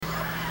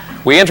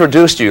We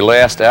introduced you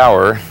last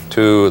hour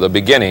to the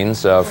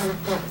beginnings of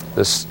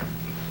this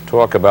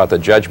talk about the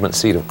judgment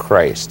seat of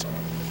Christ.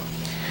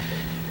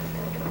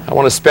 I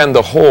want to spend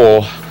the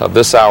whole of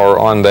this hour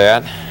on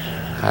that.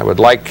 I would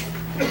like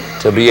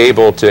to be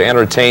able to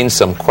entertain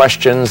some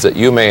questions that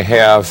you may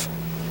have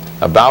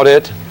about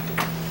it.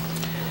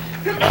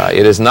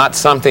 It is not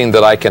something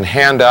that I can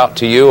hand out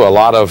to you a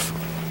lot of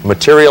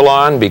material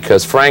on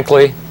because,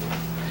 frankly,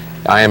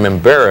 I am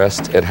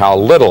embarrassed at how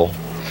little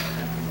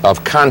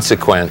of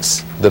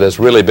consequence that has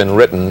really been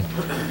written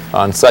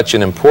on such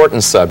an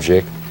important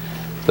subject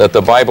that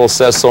the Bible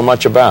says so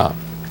much about.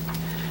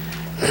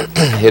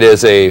 It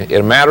is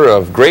a matter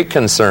of great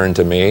concern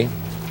to me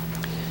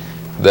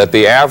that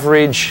the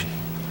average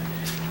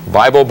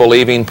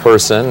Bible-believing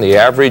person, the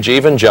average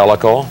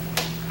evangelical,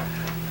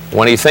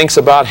 when he thinks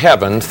about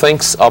heaven,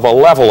 thinks of a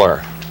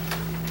leveler.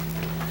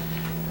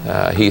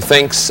 He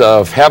thinks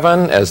of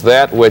heaven as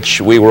that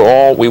which we will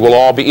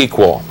all be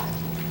equal.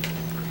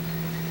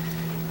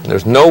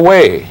 There's no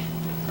way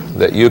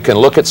that you can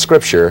look at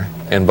Scripture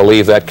and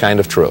believe that kind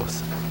of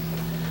truth.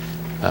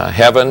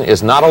 Heaven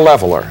is not a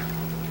leveler.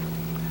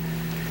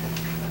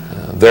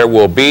 There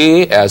will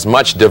be as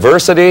much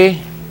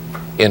diversity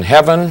in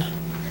heaven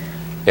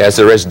as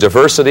there is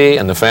diversity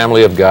in the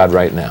family of God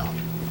right now.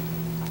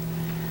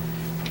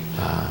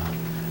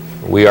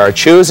 We are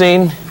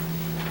choosing,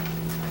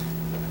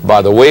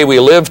 by the way we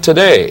live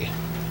today,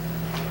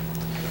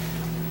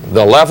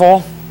 the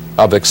level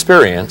of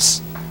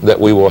experience that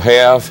we will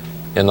have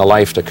in the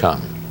life to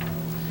come.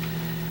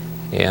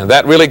 And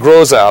that really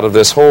grows out of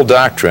this whole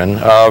doctrine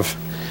of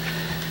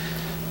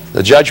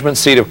the judgment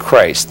seat of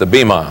Christ, the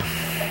Bema.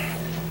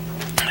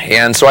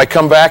 And so I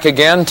come back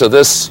again to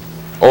this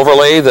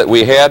overlay that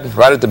we had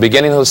right at the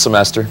beginning of the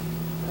semester.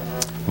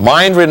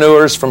 Mind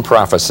renewers from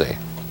prophecy.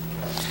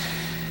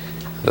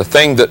 The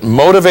thing that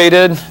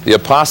motivated the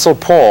Apostle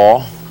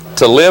Paul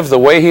to live the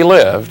way he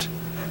lived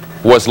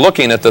was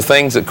looking at the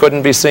things that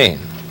couldn't be seen.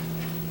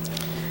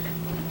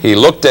 He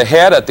looked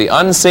ahead at the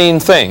unseen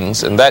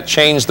things, and that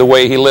changed the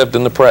way he lived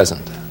in the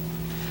present.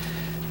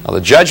 Now,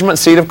 the judgment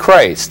seat of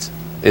Christ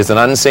is an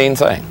unseen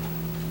thing.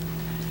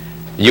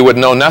 You would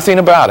know nothing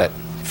about it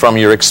from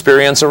your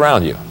experience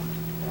around you.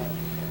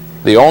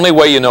 The only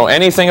way you know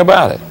anything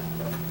about it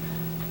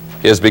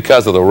is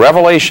because of the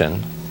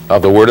revelation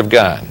of the Word of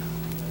God,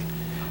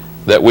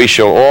 that we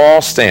shall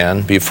all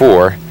stand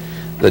before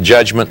the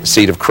judgment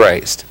seat of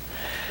Christ.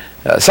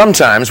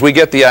 Sometimes we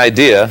get the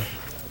idea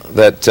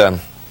that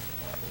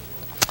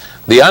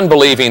the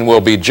unbelieving will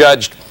be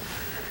judged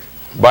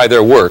by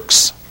their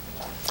works,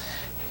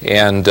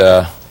 and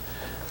the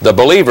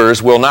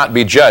believers will not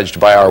be judged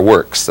by our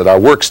works, that our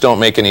works don't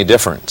make any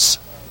difference.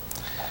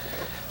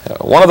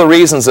 One of the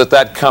reasons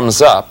that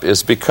comes up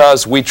is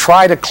because we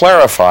try to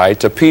clarify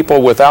to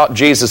people without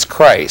Jesus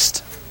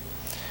Christ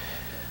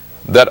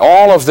that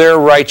all of their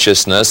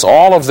righteousness,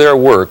 all of their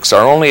works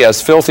are only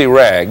as filthy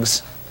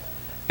rags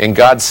in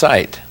God's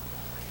sight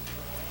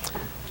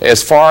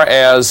as far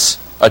as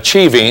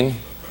achieving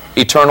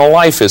eternal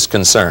life is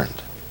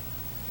concerned.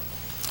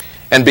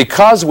 And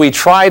because we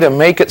try to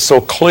make it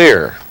so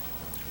clear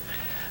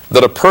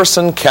that a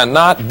person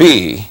cannot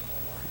be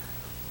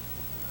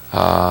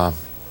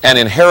an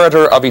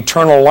inheritor of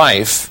eternal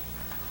life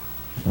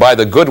by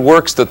the good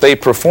works that they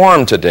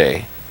perform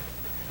today,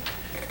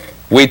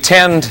 we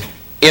tend,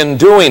 in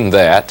doing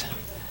that,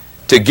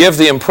 to give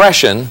the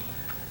impression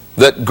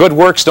that good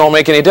works don't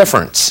make any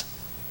difference.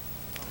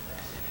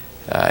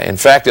 In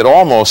fact, it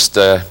almost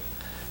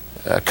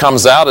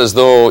comes out as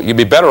though you'd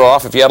be better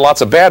off if you had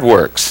lots of bad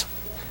works.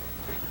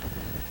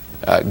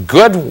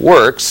 Good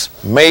works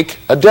make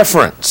a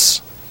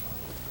difference.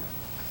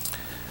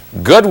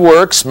 Good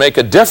works make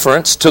a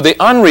difference to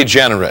the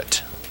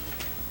unregenerate.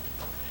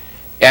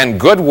 And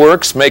good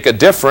works make a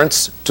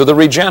difference to the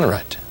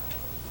regenerate.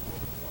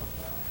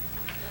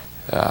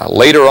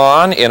 Later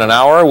on in an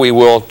hour, we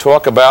will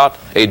talk about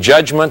a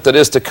judgment that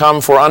is to come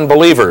for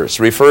unbelievers,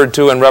 referred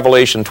to in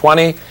Revelation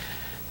 20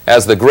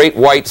 as the great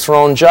white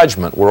throne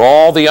judgment, where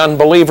all the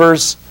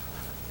unbelievers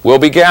will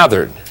be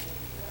gathered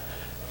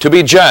to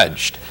be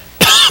judged.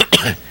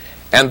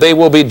 And they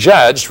will be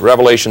judged,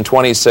 Revelation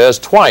 20 says,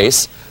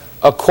 twice,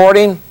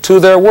 according to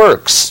their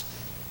works.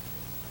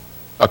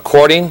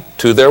 According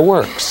to their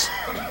works.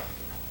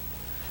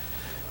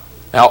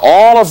 Now,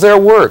 all of their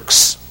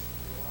works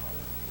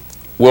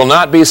will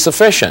not be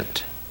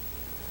sufficient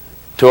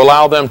to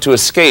allow them to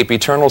escape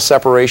eternal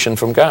separation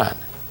from God.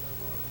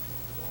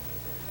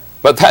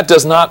 But that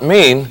does not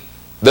mean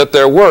that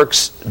their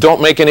works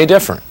don't make any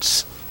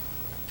difference.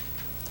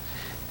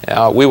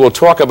 Now, we will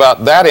talk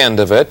about that end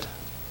of it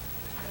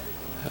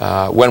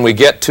when we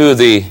get to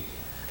the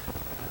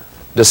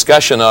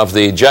discussion of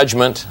the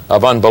judgment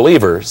of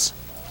unbelievers.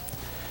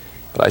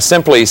 But I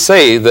simply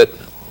say that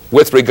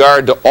with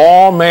regard to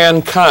all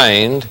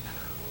mankind,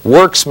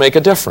 works make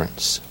a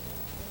difference.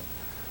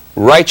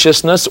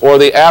 Righteousness or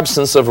the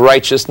absence of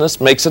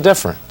righteousness makes a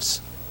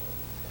difference.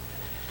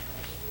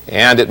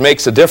 And it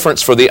makes a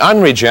difference for the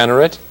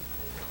unregenerate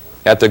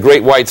at the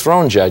great white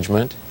throne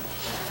judgment,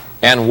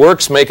 and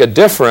works make a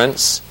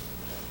difference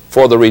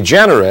for the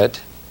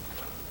regenerate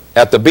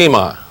at the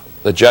Bema,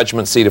 the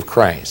judgment seat of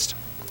Christ.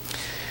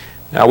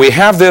 Now we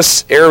have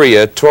this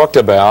area talked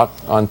about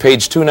on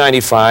page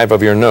 295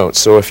 of your notes,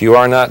 so if you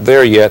are not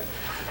there yet,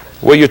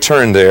 will you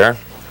turn there?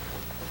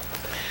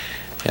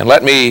 And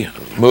let me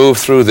move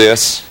through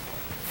this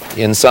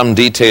in some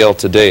detail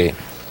today.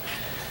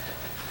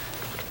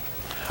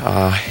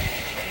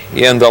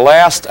 In the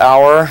last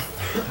hour,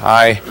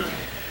 I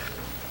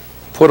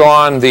put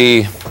on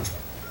the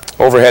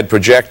overhead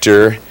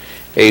projector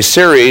a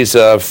series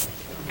of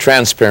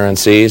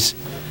transparencies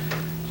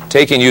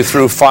taking you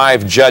through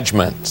 5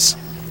 judgments.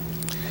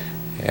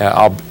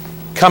 I'll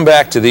come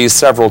back to these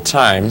several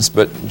times,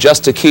 but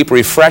just to keep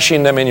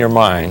refreshing them in your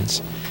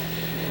minds,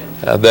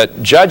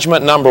 that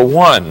judgment number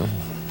 1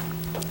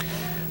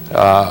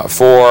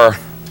 for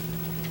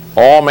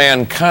all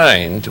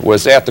mankind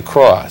was at the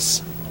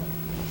cross,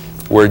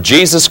 where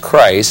Jesus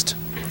Christ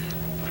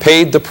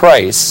paid the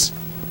price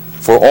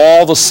for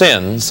all the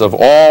sins of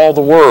all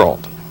the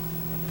world.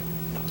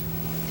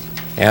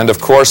 And of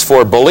course,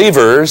 for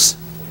believers,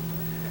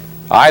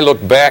 I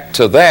look back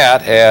to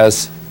that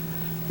as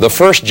the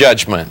first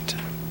judgment,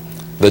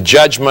 the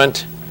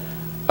judgment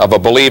of a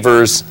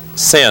believer's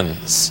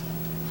sins,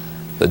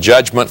 the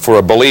judgment for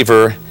a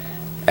believer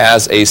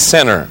as a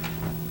sinner.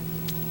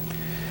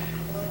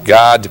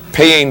 God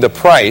paying the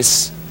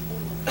price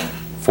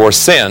for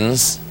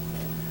sins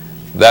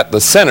that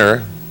the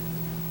sinner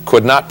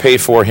could not pay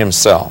for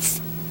himself.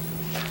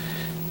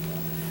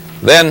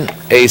 Then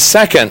a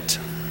second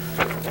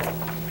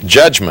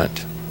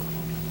judgment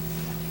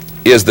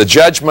is the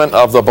judgment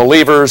of the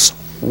believer's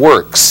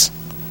works.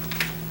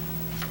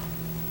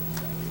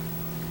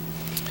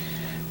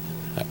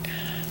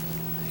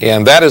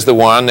 And that is the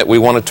one that we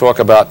want to talk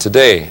about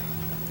today.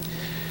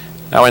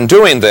 Now, in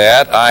doing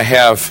that, I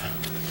have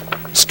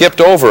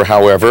skipped over,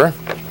 however,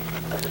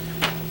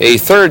 a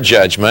third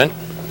judgment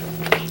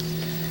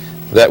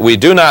that we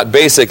do not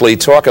basically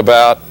talk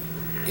about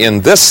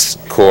in this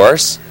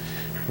course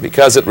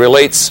because it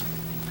relates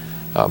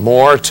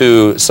more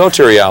to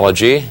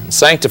soteriology,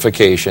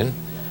 sanctification,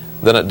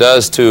 than it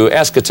does to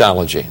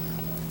eschatology.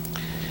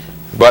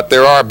 But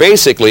there are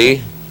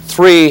basically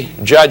 3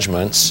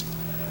 judgments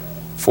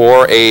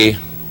for a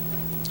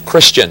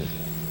Christian.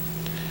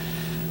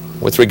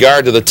 With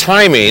regard to the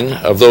timing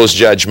of those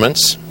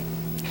judgments,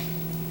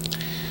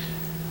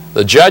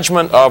 the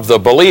judgment of the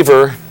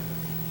believer,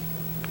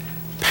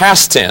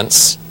 past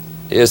tense,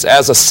 is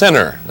as a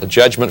sinner, a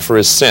judgment for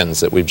his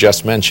sins that we've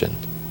just mentioned.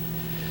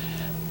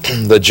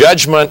 The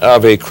judgment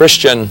of a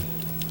Christian,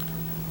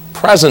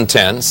 present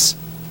tense,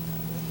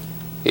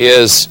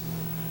 is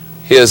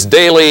his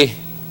daily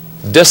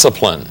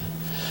discipline.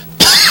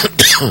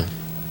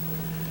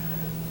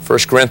 1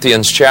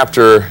 Corinthians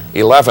chapter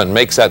 11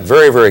 makes that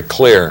very, very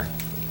clear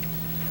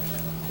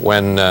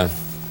when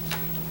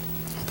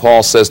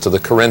Paul says to the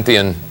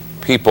Corinthian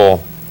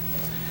people,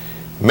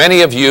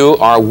 "Many of you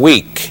are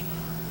weak.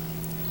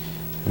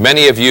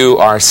 Many of you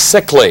are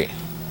sickly.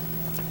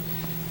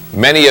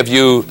 Many of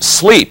you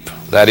sleep."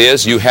 That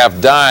is, you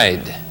have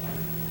died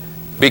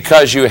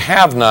because you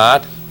have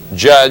not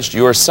judged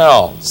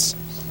yourselves.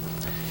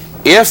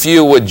 If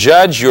you would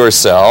judge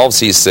yourselves,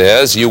 he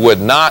says, you would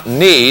not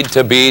need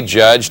to be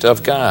judged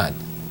of God.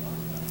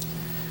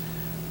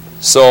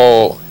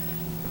 So,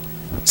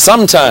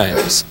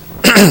 sometimes,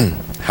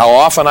 how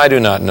often I do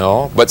not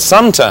know, but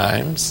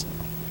sometimes,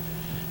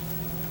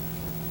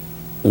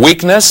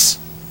 weakness,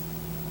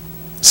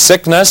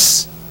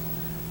 sickness,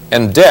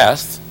 and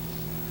death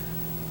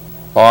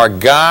are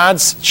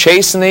God's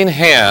chastening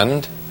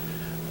hand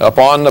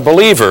upon the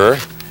believer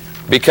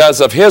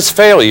because of his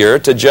failure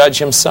to judge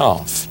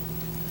himself,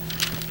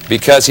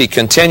 because he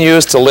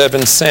continues to live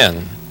in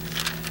sin.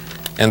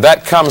 And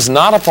that comes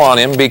not upon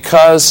him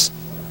because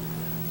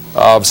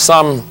of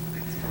some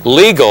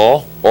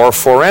legal or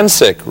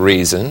forensic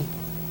reason.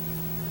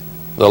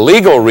 The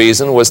legal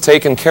reason was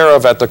taken care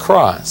of at the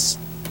cross.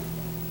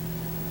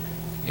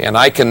 And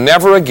I can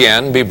never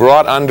again be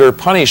brought under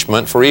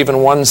punishment for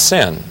even one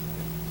sin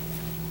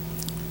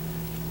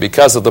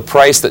because of the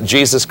price that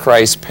Jesus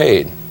Christ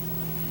paid.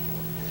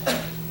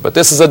 But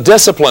this is a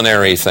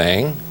disciplinary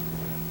thing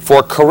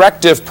for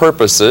corrective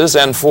purposes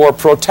and for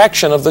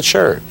protection of the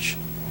church.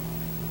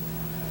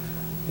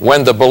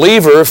 When the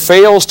believer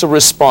fails to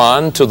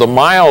respond to the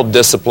mild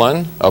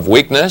discipline of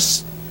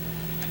weakness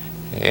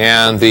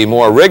and the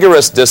more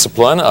rigorous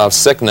discipline of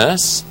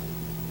sickness,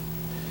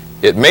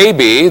 it may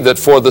be that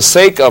for the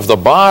sake of the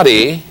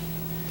body,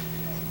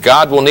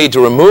 God will need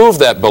to remove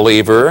that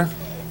believer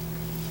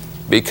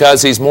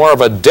because he's more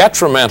of a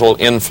detrimental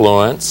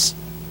influence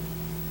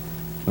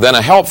than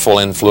a helpful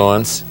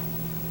influence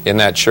in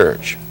that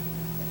church.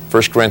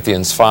 1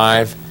 Corinthians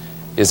 5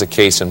 is a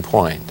case in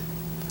point.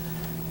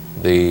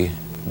 The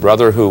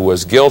brother who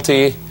was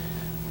guilty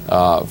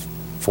of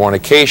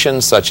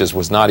fornication, such as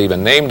was not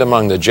even named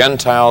among the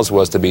Gentiles,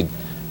 was to be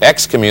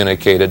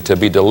excommunicated, to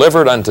be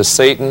delivered unto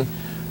Satan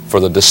for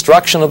the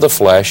destruction of the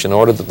flesh in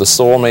order that the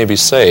soul may be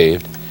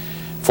saved.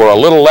 For a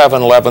little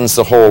leaven leavens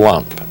the whole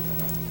lump.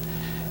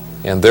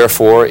 and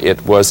therefore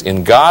it was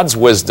in God's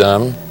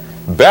wisdom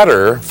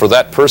better for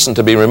that person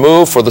to be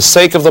removed for the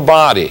sake of the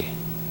body,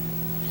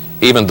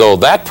 even though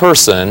that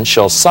person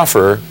shall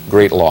suffer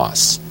great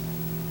loss.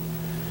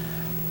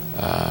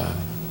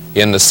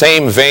 In the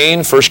same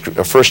vein, 1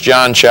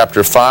 John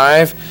chapter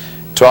 5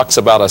 talks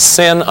about a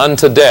sin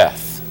unto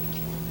death,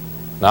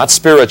 not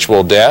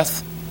spiritual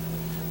death,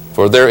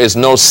 for there is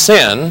no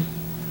sin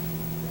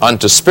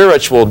unto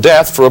spiritual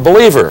death for a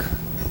believer,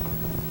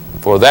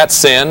 for that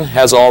sin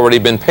has already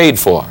been paid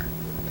for.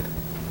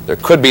 There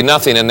could be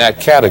nothing in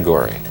that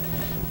category.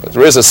 But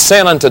there is a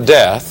sin unto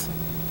death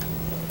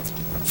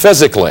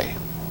physically,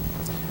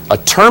 a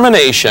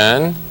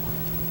termination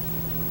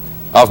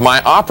of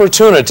my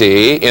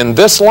opportunity in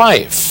this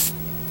life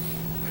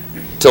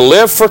to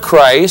live for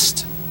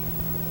Christ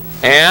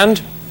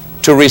and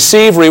to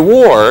receive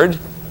reward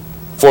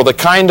for the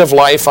kind of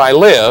life I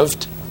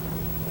lived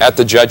at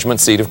the judgment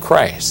seat of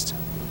Christ.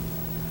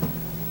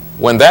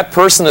 When that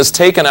person is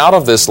taken out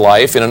of this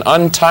life in an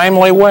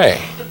untimely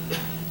way,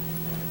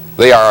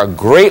 they are a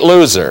great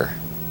loser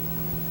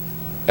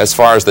as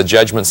far as the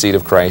judgment seat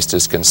of Christ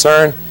is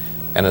concerned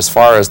and as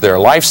far as their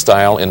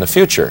lifestyle in the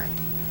future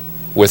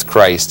with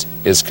Christ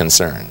is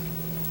concerned.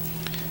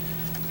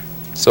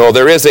 So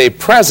there is a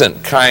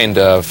present kind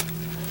of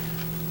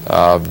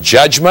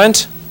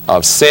judgment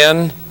of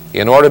sin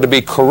in order to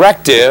be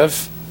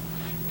corrective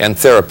and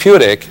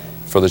therapeutic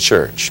for the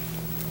church.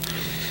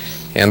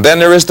 And then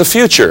there is the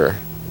future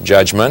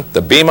judgment,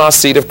 the Bema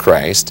seat of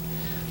Christ,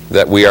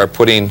 that we are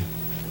putting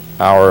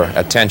our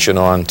attention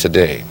on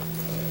today.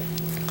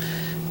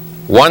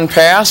 One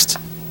past,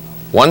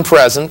 one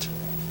present,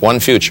 one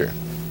future.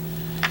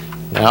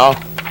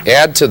 Now,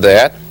 add to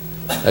that,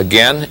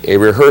 again, a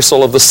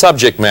rehearsal of the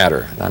subject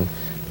matter. I'm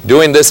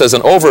doing this as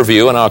an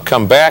overview, and I'll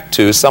come back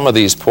to some of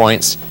these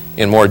points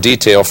in more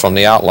detail from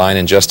the outline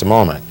in just a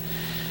moment.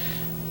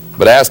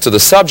 But as to the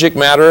subject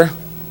matter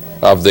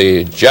of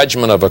the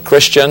judgment of a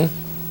Christian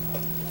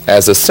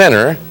as a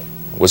sinner,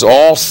 was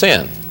all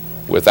sin,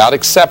 without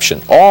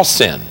exception, all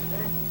sin.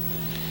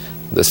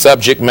 The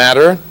subject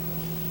matter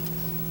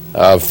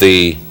of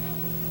the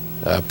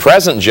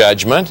present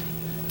judgment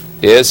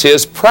is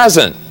his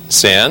present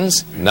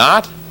sins,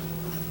 not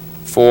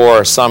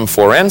for some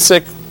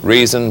forensic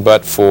reason,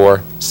 but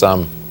for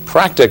some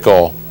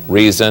practical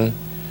reason,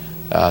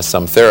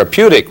 some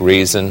therapeutic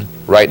reason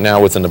right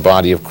now within the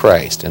body of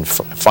Christ. And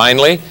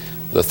finally,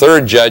 the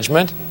third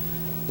judgment,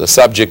 the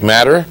subject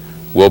matter,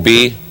 will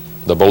be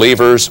the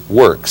believer's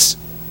works.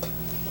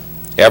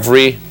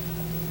 Every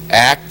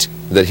act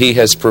that he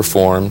has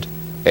performed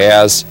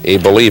as a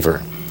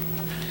believer.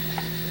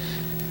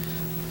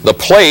 The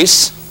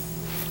place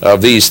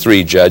of these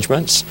three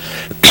judgments,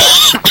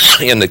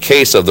 in the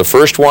case of the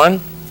first one,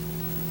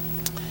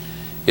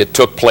 it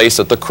took place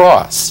at the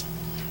cross,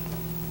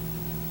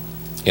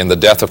 in the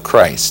death of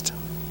Christ.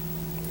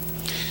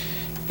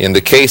 In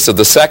the case of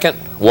the second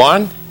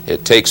one,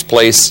 it takes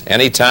place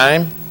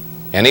anytime,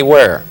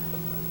 anywhere.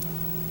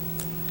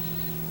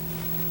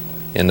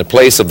 In the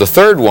place of the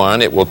third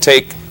one, it will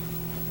take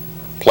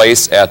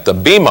place at the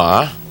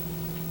Bema,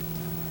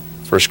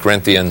 1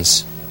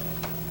 Corinthians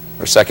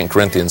or 2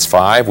 Corinthians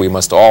 5. We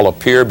must all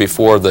appear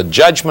before the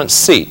judgment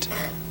seat,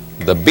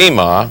 the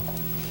Bema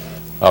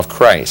of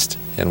Christ.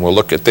 And we'll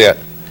look at that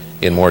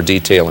in more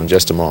detail in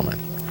just a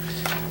moment.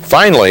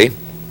 Finally,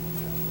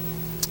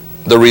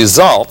 the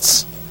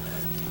results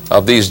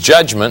of these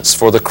judgments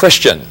for the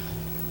Christian.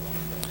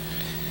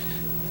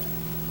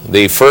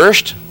 The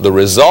first, the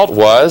result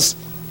was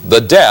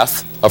the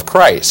death of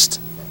Christ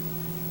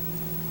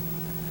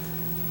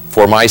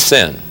for my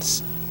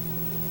sins.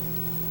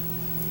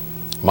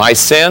 My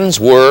sins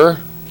were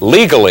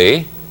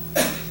legally,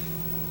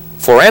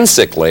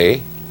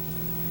 forensically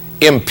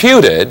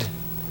imputed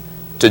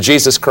to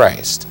Jesus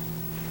Christ.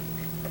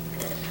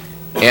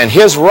 And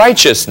His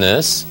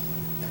righteousness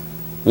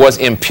was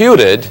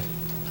imputed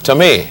to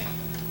me.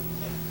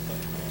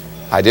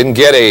 I didn't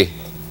get a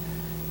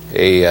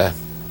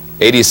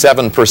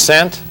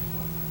 87%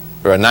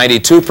 or a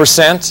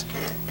 92%,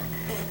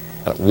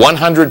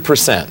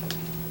 100%.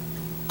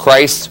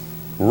 Christ's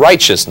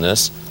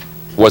righteousness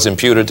was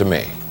imputed to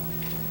me.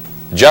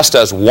 Just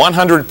as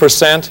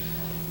 100%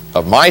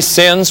 of my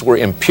sins were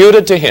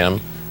imputed to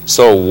Him,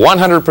 so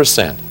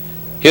 100%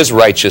 His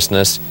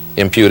righteousness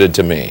imputed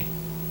to me.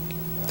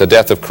 The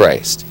death of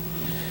Christ.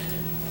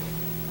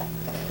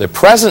 The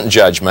present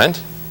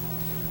judgment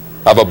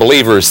of a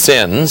believer's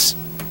sins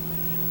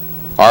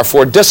are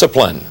for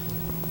discipline,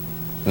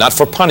 not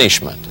for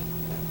punishment,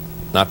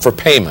 not for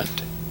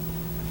payment,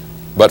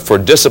 but for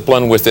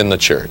discipline within the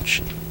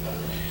church.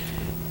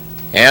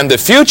 And the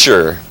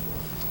future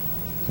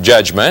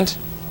judgment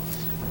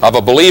of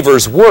a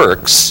believer's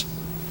works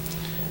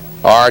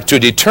are to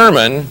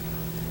determine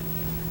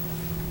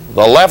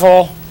the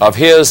level of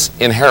his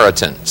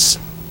inheritance,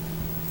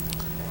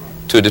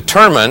 to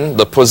determine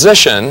the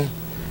position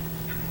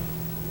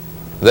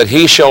that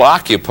he shall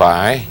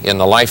occupy in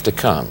the life to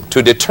come,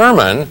 to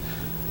determine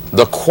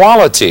the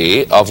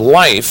quality of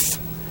life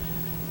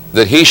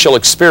that he shall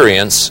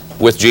experience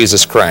with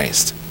Jesus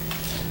Christ.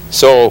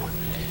 So,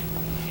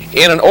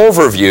 in an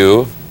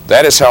overview,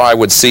 that is how I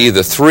would see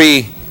the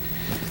three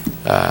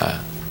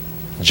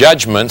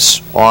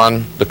judgments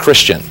on the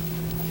Christian.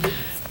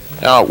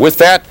 Now, with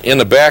that in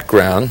the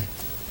background,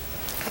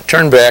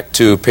 turn back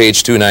to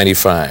page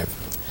 295.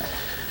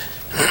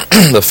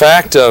 The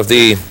fact of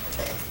the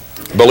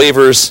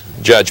believer's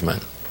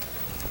judgment.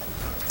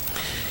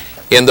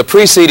 In the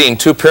preceding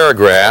two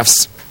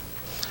paragraphs,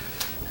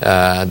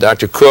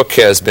 Dr. Cook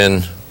has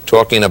been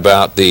talking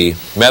about the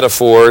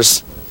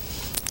metaphors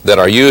that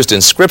are used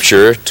in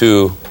Scripture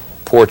to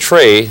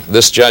portray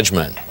this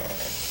judgment.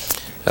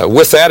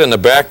 With that in the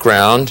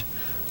background,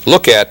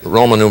 look at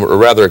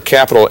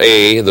capital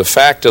A, the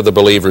fact of the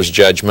believer's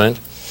judgment.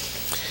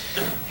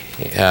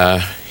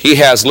 He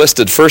has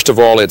listed, first of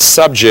all, its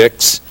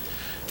subjects.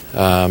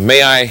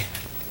 May I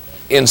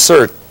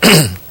insert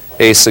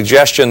a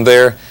suggestion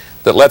there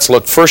that let's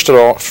look first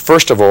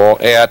of all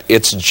at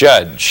its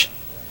judge.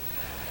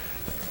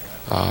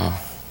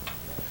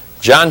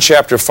 John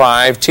chapter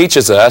 5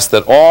 teaches us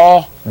that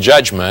all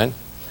judgment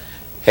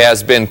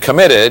has been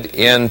committed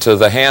into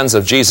the hands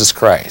of Jesus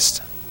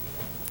Christ.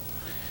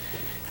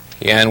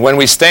 And when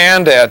we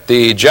stand at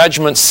the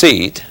judgment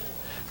seat,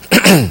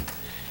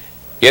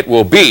 it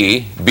will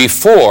be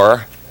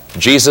before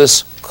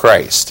Jesus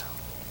Christ.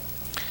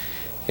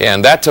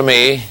 And that to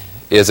me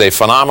is a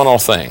phenomenal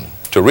thing,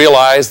 to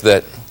realize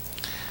that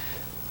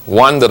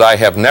one that I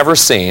have never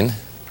seen,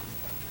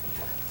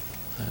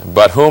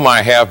 but whom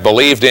I have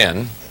believed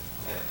in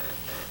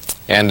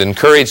and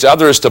encouraged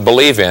others to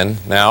believe in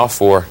now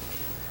for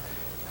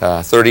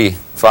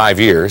 35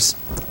 years,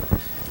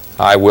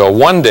 I will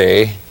one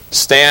day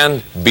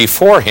stand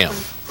before Him.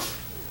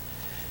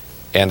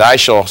 And I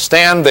shall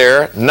stand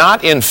there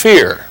not in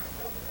fear,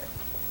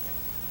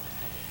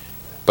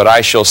 but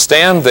I shall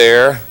stand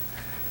there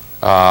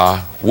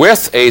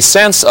with a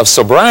sense of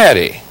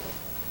sobriety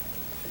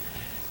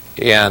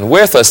and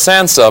with a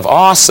sense of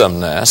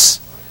awesomeness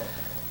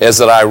as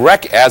I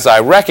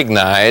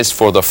recognize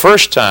for the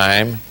first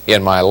time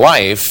in my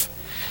life,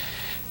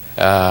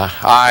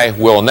 I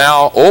will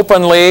now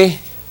openly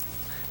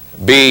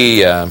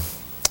be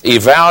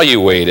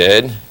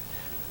evaluated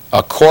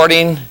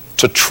according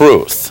to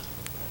truth.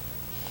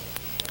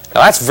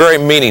 Now, that's very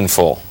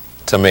meaningful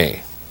to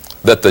me,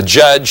 that the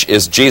judge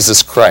is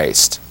Jesus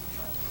Christ.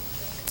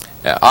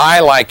 Now, I,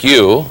 like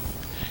you,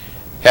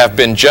 have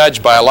been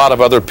judged by a lot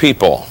of other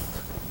people.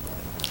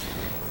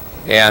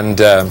 And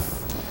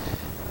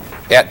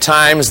at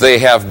times they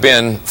have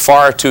been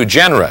far too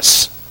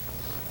generous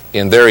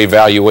in their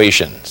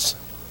evaluations.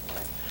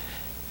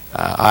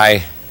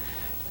 I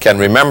can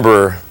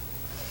remember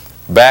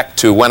back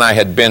to when I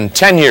had been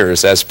 10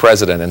 years as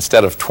president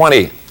instead of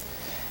 20.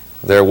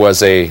 There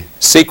was a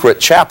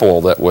secret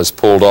chapel that was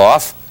pulled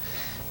off,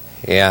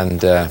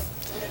 and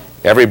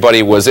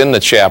everybody was in the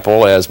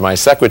chapel as my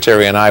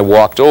secretary and I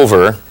walked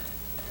over,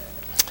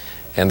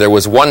 and there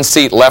was one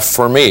seat left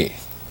for me.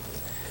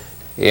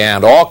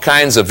 And all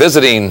kinds of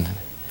visiting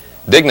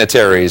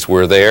dignitaries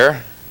were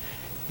there,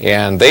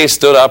 and they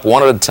stood up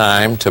one at a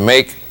time to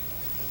make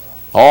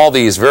all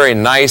these very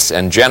nice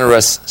and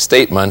generous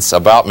statements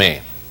about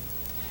me.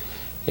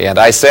 And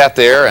I sat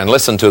there and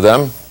listened to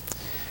them,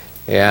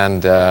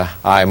 and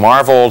I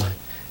marveled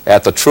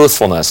at the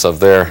truthfulness of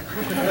their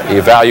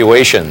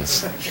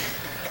evaluations.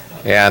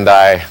 And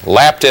I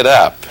lapped it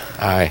up.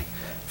 I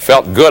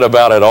felt good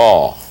about it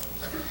all.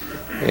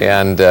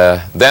 And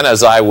then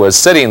as I was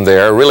sitting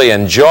there really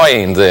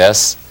enjoying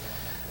this,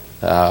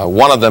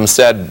 one of them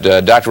said,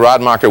 Dr.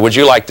 Radmacher, would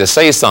you like to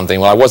say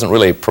something? Well, I wasn't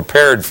really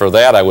prepared for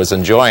that. I was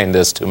enjoying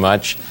this too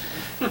much.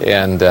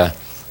 And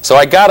so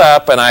I got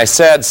up and I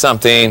said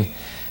something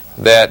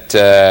that,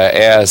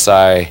 as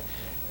I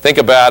think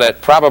about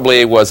it,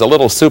 probably was a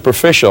little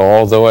superficial,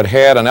 although it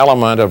had an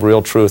element of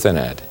real truth in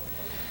it.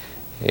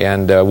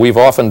 And we've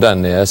often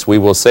done this. We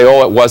will say,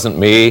 oh, it wasn't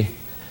me.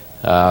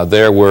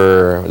 There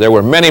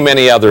were many,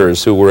 many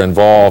others who were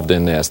involved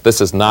in this.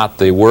 This is not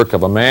the work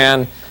of a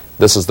man.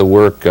 This is the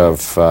work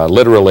of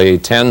literally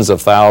tens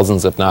of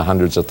thousands, if not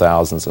hundreds of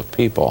thousands of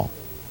people.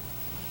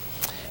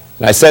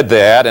 And I said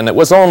that, and it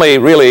was only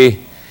really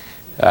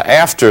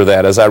after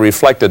that, as I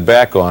reflected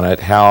back on it,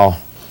 how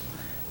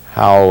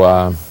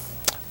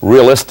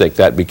realistic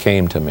that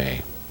became to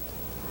me.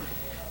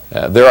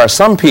 There are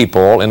some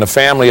people in the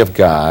family of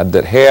God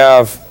that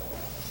have,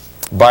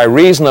 by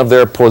reason of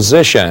their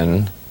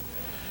position,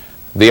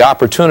 the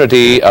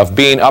opportunity of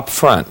being up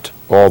front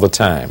all the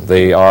time.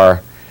 They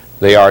are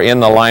in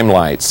the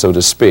limelight, so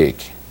to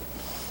speak.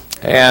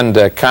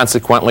 And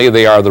consequently,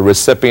 they are the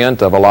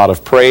recipient of a lot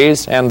of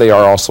praise, and they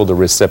are also the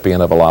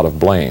recipient of a lot of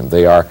blame.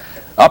 They are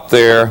up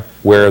there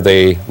where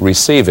they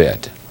receive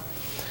it.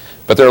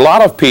 But there are a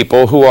lot of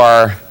people who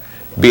are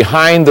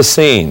behind the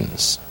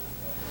scenes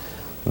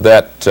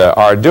that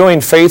are doing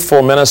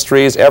faithful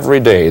ministries every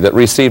day that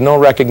receive no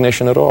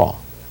recognition at all.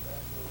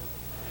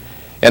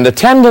 And the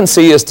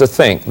tendency is to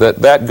think that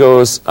that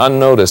goes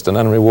unnoticed and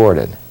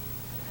unrewarded.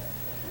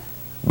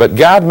 But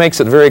God makes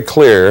it very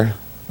clear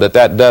that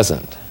that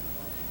doesn't.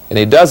 And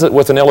he does it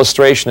with an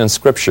illustration in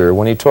Scripture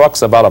when he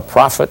talks about a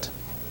prophet,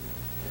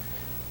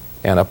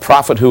 and a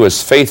prophet who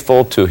is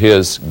faithful to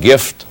his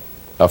gift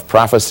of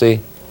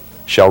prophecy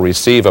shall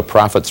receive a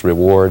prophet's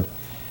reward.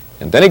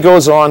 And then he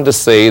goes on to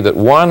say that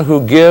one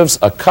who gives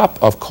a cup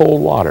of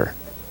cold water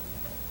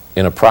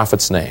in a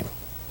prophet's name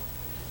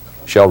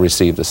shall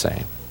receive the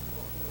same.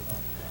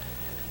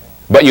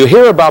 But you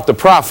hear about the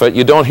prophet,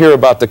 you don't hear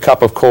about the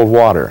cup of cold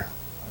water.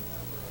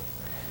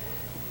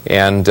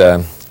 And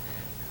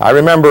I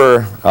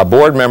remember a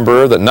board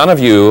member that none of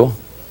you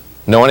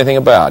know anything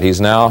about. He's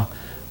now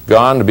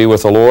gone to be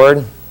with the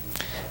Lord.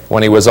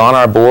 When he was on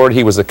our board,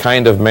 he was the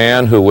kind of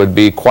man who would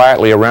be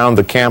quietly around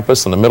the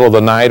campus in the middle of the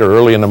night or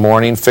early in the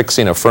morning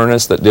fixing a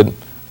furnace that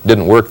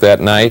didn't work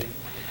that night.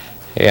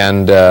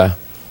 And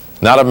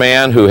not a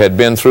man who had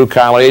been through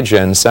college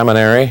and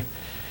seminary,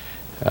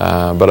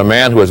 but a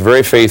man who was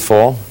very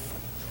faithful.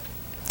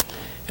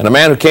 And a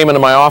man who came into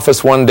my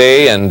office one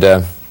day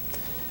and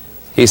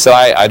he said,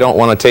 I don't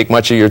want to take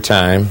much of your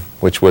time,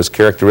 which was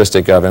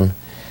characteristic of him.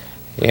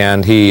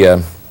 And he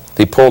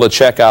pulled a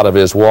check out of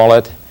his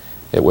wallet.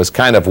 It was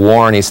kind of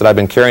worn. He said, I've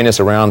been carrying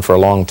this around for a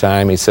long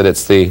time. He said,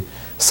 it's the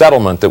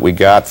settlement that we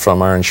got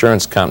from our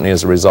insurance company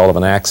as a result of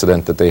an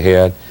accident that they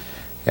had.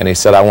 And he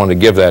said, I wanted to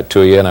give that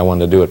to you, and I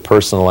wanted to do it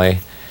personally.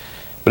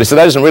 But he said,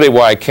 that isn't really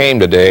why I came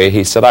today.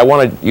 He said, I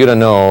wanted you to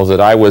know that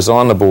I was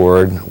on the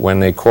board when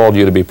they called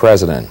you to be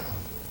president.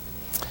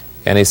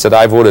 And he said,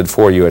 I voted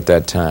for you at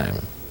that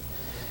time.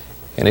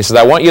 And he said,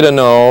 I want you to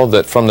know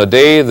that from the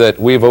day that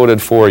we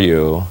voted for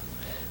you,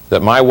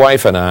 that my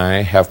wife and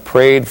I have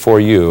prayed for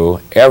you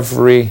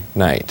every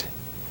night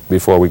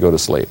before we go to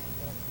sleep.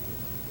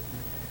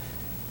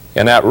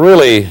 And that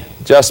really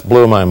just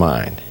blew my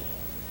mind.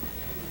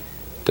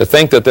 To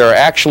think that there are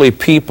actually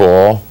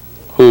people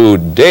who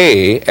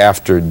day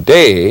after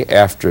day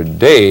after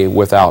day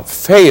without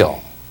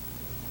fail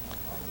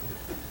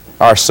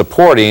are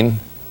supporting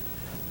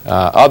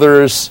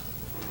others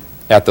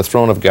at the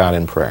throne of God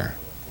in prayer,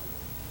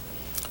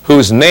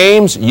 whose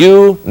names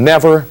you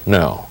never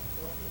know.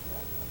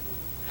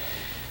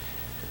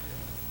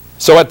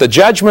 So at the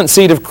judgment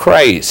seat of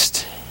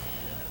Christ,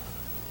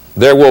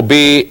 there will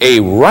be a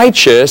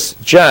righteous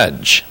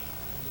judge.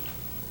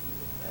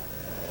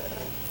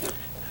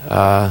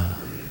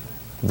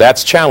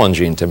 That's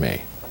challenging to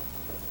me.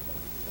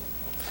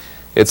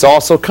 It's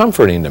also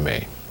comforting to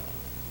me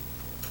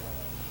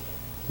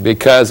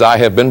because I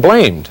have been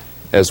blamed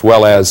as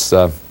well as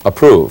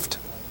approved.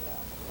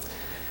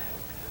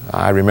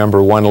 I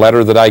remember one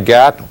letter that I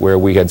got where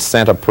we had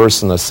sent a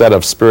person a set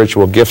of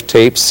spiritual gift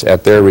tapes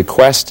at their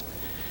request,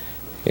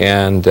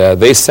 and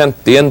they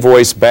sent the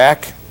invoice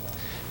back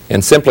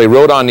and simply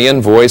wrote on the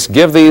invoice,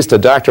 give these to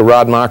Dr.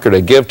 Rodmacher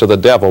to give to the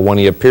devil when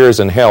he appears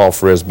in hell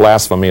for his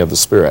blasphemy of the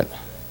Spirit.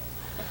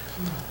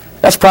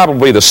 That's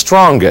probably the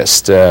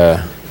strongest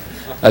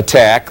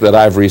attack that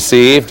I've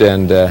received,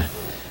 and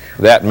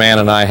that man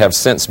and I have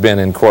since been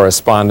in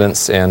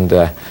correspondence, and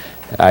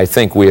I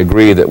think we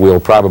agree that we'll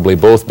probably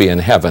both be in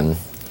heaven.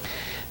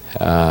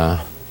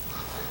 But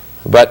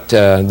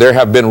there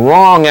have been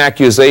wrong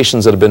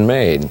accusations that have been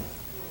made.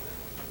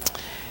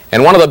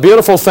 And one of the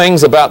beautiful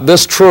things about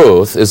this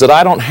truth is that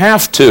I don't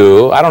have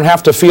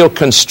to feel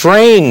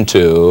constrained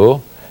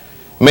to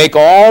make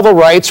all the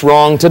rights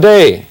wrong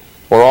today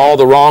or all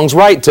the wrongs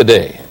right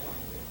today.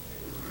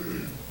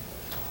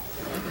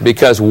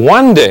 Because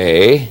one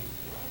day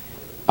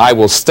I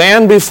will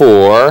stand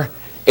before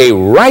a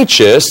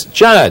righteous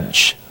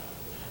judge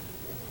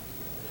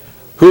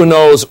who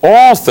knows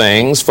all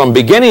things from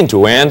beginning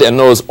to end and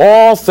knows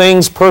all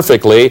things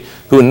perfectly,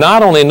 who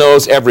not only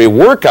knows every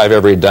work I've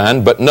ever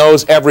done, but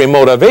knows every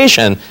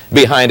motivation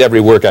behind every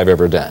work I've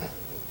ever done.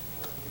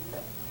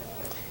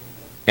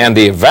 And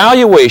the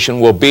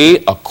evaluation will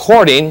be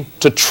according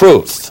to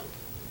truth.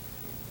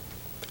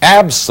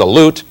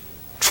 Absolute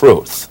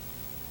truth.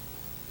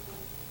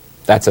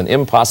 That's an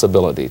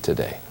impossibility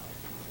today.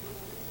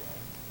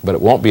 But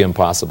it won't be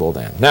impossible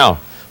then. Now,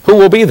 who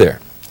will be there?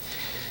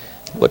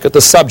 Look at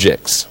the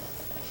subjects.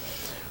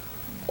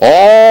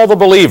 All the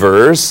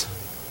believers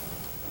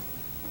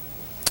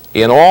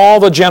in all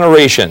the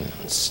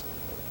generations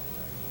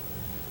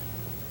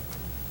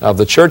of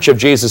the Church of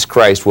Jesus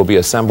Christ will be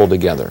assembled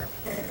together.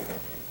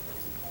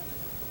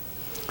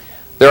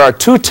 There are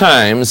two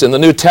times in the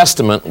New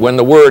Testament when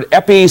the word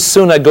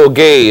episynagoge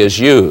is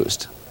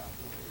used.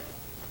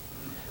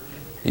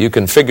 You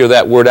can figure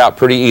that word out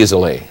pretty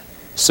easily.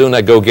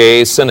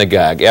 Synagoge,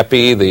 synagogue.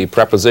 Epi, the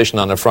preposition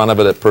on the front of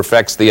it that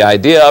perfects the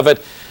idea of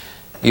it.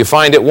 You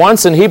find it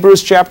once in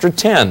Hebrews chapter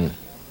 10.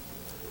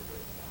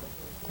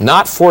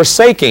 Not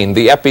forsaking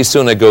the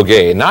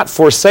episynagoge, not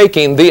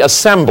forsaking the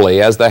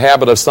assembly as the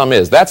habit of some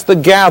is. That's the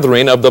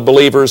gathering of the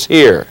believers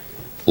here,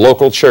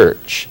 local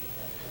church.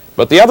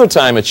 But the other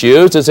time it's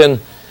used is in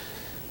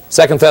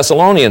 2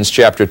 Thessalonians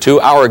chapter 2,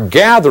 our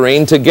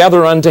gathering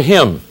together unto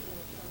Him.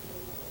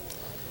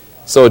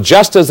 So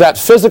just as that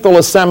physical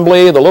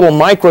assembly, the little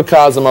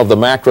microcosm of the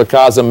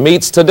macrocosm,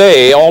 meets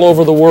today all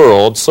over the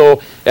world,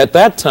 so at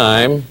that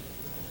time,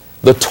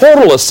 the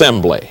total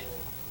assembly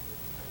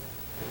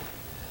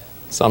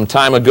Some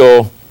time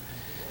ago,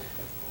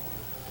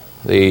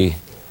 the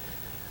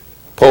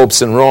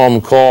popes in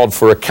Rome called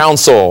for a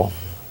council,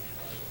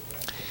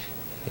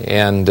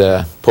 and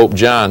Pope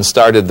John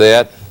started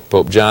that,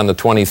 Pope John the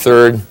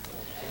 23rd,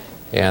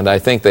 and I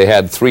think they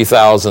had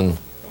 3,000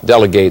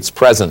 delegates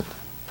present.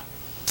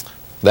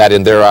 That,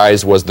 in their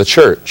eyes, was the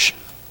church.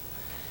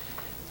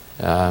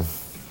 I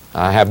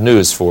have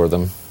news for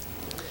them.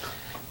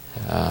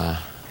 The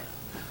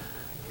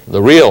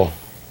real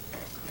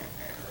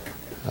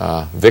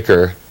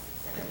vicar,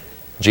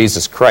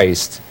 Jesus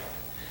Christ,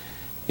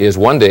 is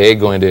one day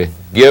going to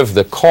give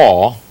the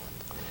call,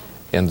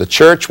 and the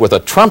church with a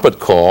trumpet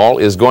call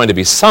is going to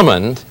be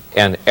summoned,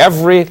 and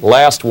every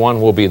last one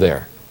will be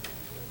there.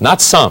 Not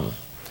some,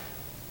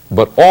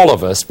 but all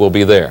of us will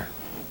be there.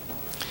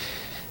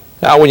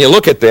 Now, when you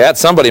look at that,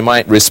 somebody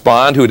might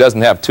respond who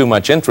doesn't have too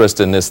much interest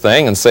in this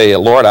thing and say,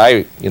 Lord,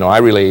 I'm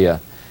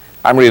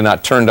really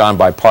not turned on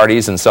by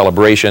parties and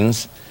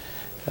celebrations.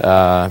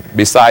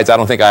 Besides, I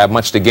don't think I have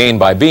much to gain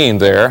by being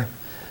there.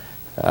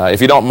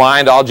 If you don't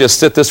mind, I'll just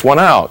sit this one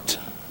out.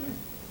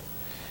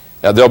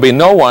 There'll be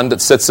no one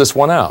that sits this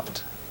one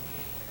out.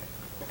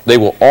 They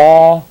will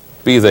all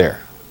be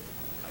there,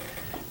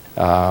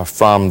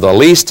 from the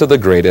least to the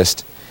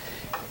greatest,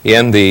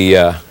 at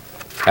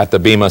the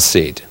Bema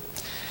seat.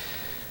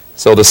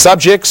 So the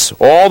subjects,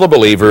 all the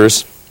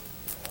believers,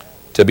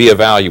 to be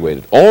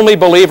evaluated. Only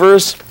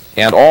believers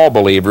and all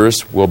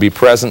believers will be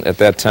present at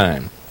that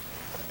time.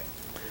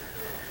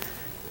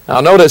 Now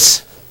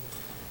notice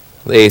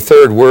the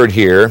third word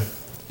here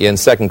in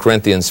 2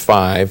 Corinthians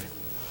 5.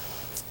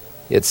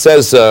 It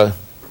says,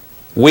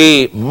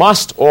 we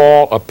must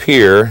all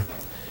appear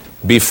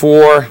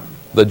before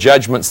the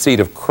judgment seat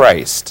of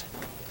Christ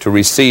to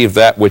receive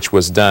that which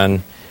was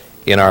done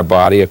in our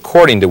body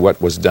according to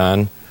what was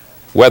done,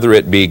 whether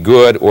it be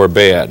good or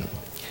bad.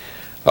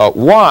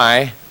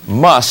 Why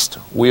must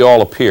we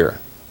all appear?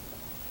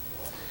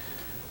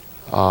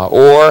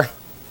 Or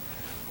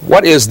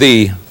what is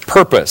the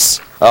purpose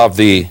of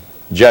the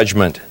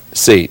judgment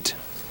seat?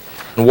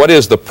 And what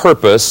is the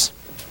purpose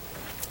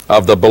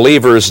of the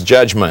believer's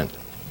judgment?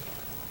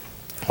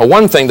 Well,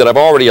 one thing that I've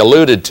already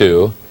alluded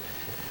to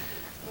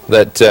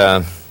that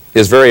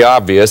is very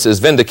obvious is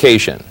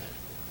vindication.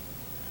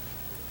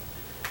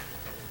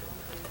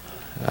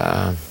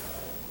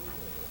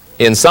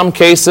 In some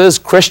cases,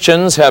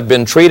 Christians have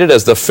been treated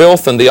as the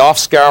filth and the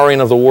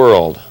offscouring of the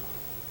world.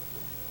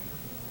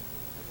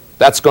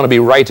 That's going to be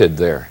righted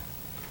there.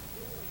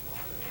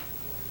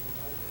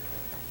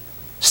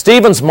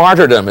 Stephen's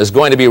martyrdom is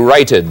going to be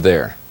righted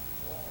there.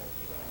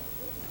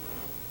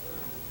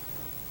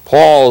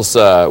 Paul's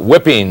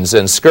whippings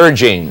and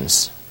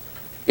scourgings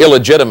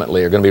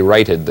illegitimately are going to be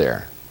righted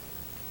there.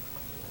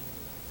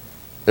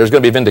 There's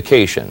going to be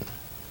vindication.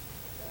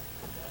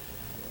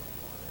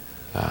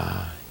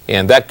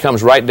 And that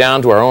comes right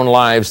down to our own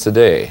lives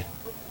today.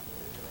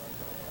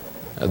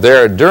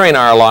 During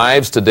our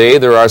lives today,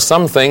 there are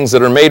some things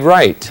that are made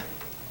right.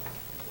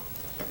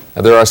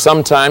 There are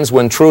some times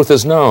when truth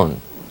is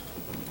known.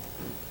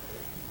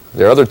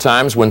 There are other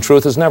times when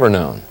truth is never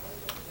known.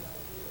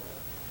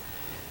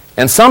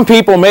 And some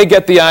people may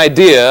get the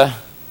idea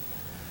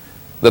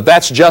that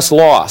that's just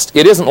lost.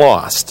 It isn't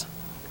lost.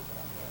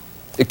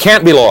 It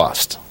can't be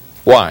lost.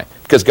 Why?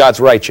 Because God's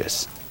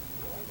righteous.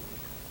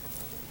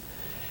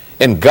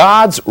 And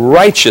God's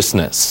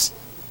righteousness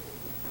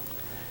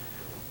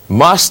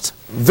must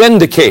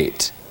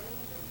vindicate.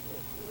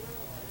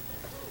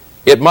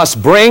 It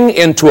must bring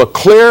into a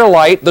clear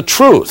light the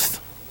truth.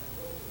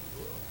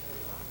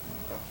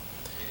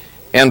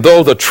 And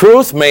though the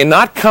truth may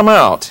not come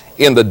out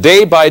in the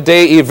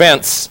day-by-day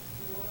events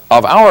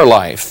of our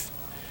life,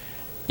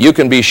 you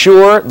can be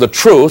sure the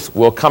truth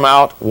will come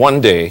out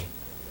one day.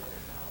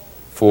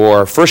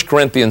 For 1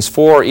 Corinthians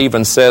 4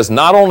 even says,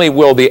 not only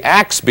will the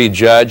acts be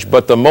judged,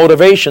 but the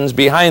motivations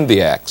behind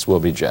the acts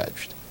will be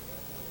judged.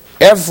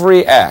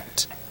 Every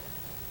act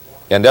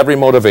and every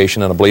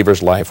motivation in a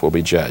believer's life will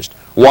be judged.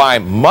 Why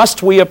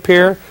must we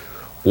appear?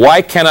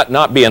 Why can it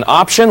not be an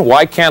option?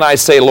 Why can't I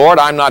say, Lord,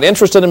 I'm not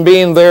interested in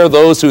being there?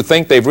 Those who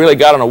think they've really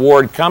got an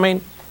award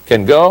coming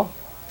can go.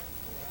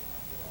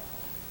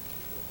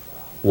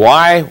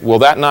 Why will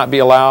that not be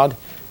allowed?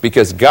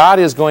 Because God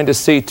is going to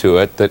see to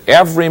it that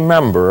every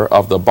member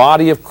of the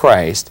body of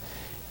Christ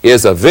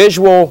is a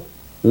visual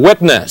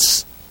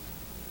witness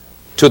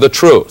to the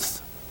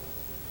truth.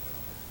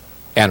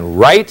 And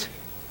right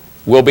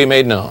will be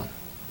made known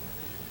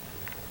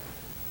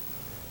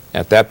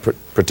at that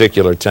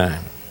particular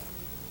time.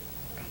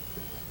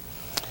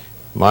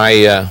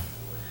 My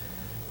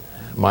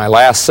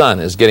last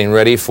son is getting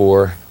ready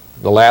for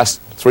the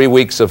last 3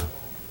 weeks of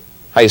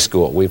high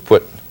school. We've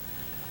put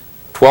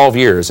 12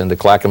 years into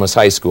Clackamas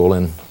High School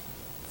and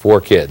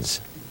 4 kids.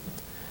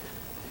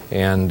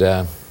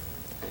 And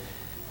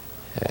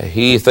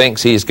he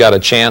thinks he's got a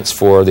chance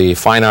for the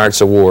Fine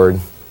Arts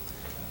Award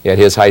at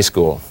his high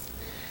school.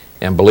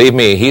 And believe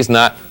me, he's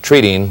not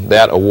treating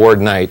that award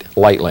night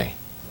lightly.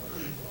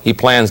 He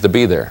plans to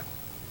be there.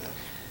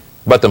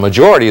 But the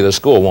majority of the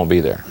school won't be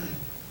there.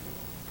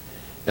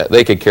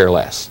 They could care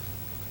less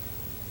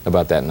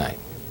about that night.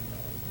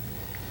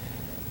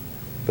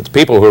 But the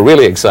people who are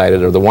really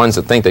excited are the ones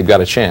that think they've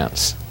got a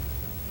chance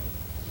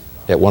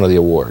at one of the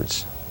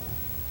awards.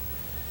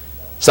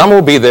 Some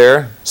will be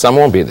there, some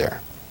won't be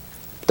there.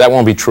 But that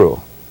won't be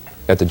true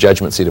at the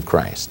judgment seat of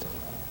Christ.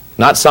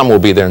 Not some will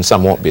be there and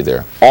some won't be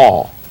there.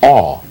 All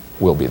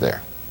will be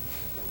there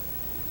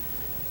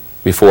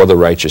before the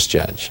righteous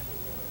judge.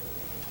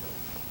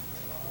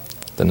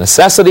 The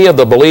necessity of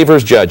the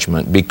believer's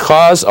judgment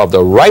because of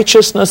the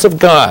righteousness of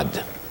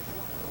God,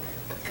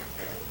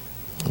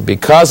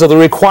 because of the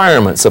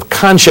requirements of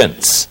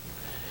conscience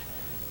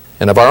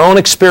and of our own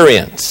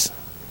experience.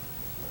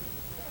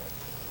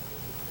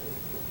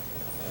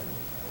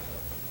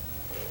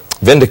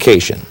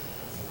 Vindication.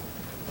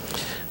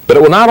 But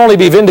it will not only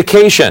be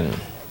vindication,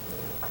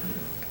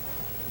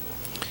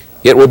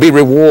 it will be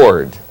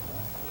reward.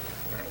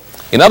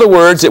 In other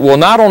words, it will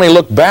not only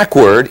look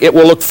backward, it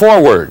will look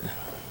forward.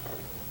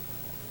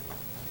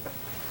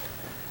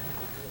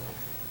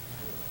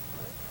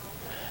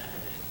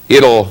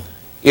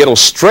 It'll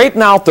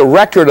straighten out the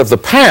record of the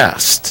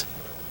past,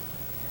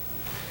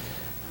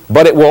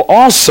 but it will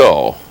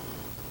also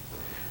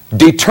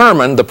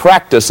determine the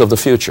practice of the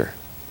future.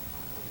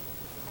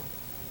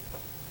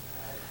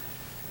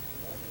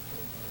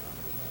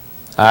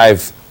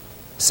 I've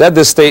said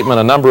this statement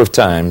a number of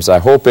times. I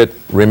hope it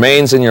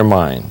remains in your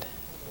mind.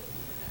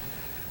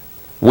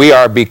 We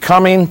are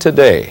becoming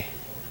today,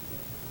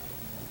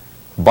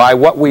 by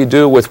what we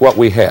do with what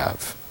we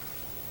have,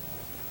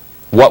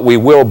 what we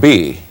will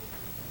be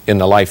in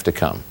the life to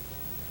come.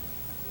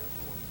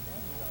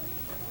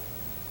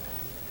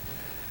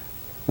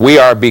 We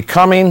are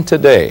becoming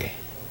today,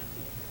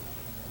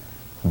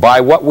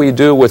 by what we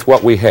do with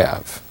what we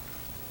have,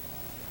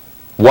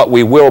 what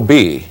we will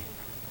be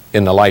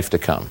in the life to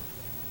come.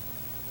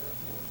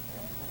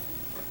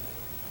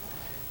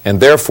 And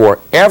therefore,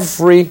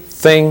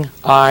 everything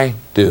I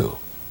do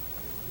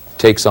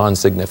takes on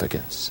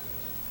significance,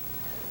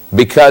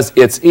 because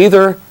it's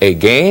either a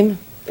gain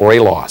or a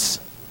loss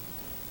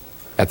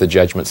at the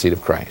judgment seat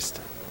of Christ.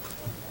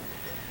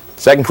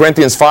 2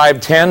 Corinthians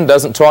 5:10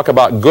 doesn't talk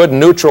about good,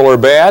 neutral, or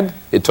bad.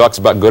 It talks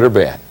about good or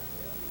bad.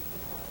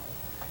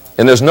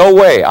 And there's no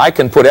way I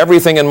can put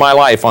everything in my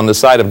life on the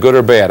side of good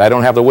or bad. I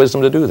don't have the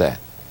wisdom to do that.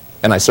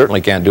 And I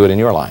certainly can't do it in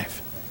your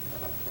life.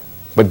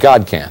 But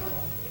God can.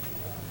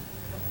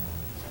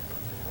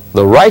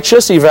 The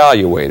righteous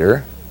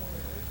evaluator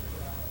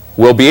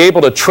will be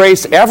able to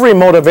trace every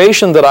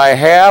motivation that I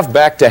have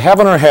back to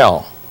heaven or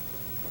hell.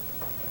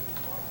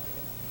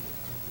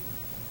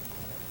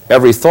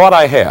 Every thought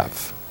I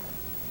have,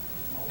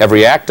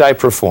 every act I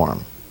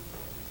perform,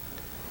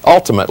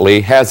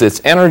 ultimately has its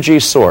energy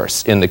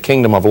source in the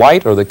kingdom of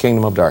light or the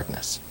kingdom of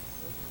darkness.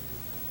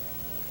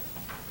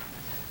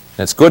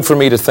 And it's good for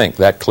me to think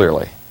that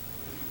clearly,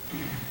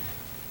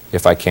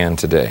 if I can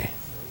today.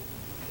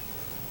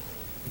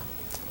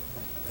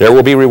 There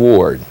will be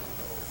reward.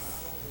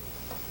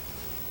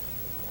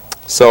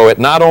 So it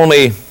not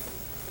only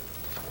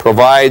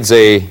provides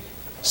a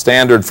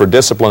standard for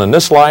discipline in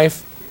this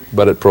life,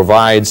 but it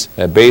provides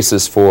a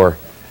basis for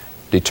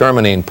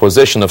determining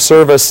position of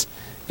service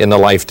in the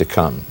life to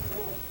come.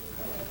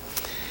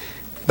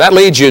 That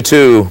leads you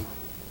to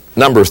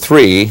number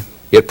 3.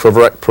 It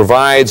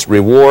provides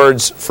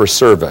rewards for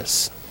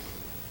service.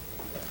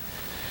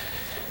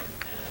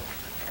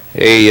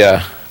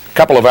 A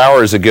couple of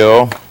hours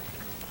ago,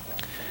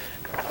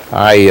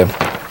 I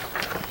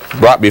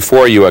brought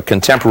before you a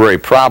contemporary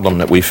problem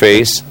that we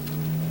face,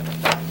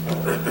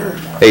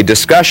 a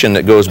discussion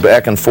that goes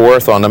back and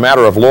forth on the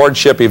matter of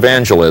lordship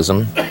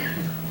evangelism,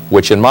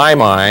 which in my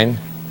mind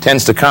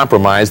tends to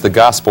compromise the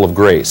gospel of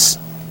grace.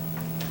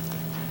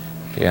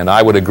 And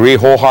I would agree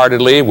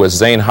wholeheartedly with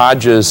Zane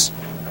Hodges'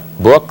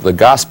 book, The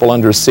Gospel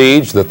Under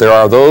Siege, that there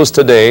are those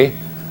today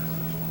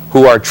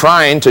who are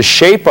trying to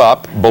shape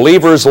up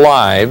believers'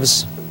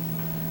 lives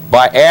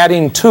by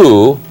adding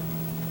to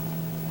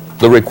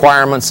the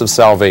requirements of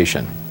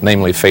salvation,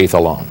 namely faith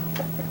alone.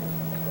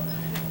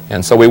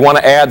 And so we want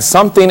to add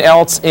something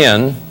else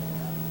in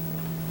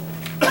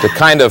to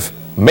kind of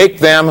make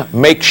them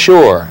make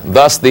sure.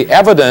 Thus, the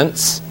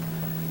evidence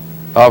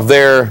of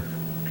their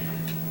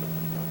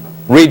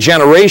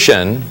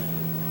regeneration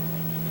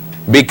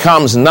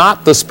becomes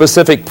not the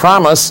specific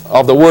promise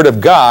of the Word of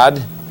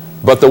God,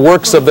 but the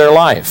works of their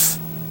life.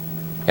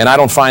 And I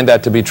don't find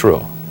that to be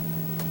true.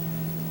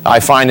 I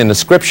find in the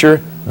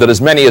Scripture that as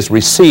many as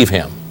receive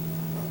Him,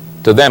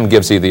 to them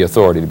gives He the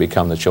authority to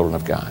become the children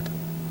of God.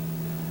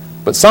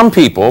 But some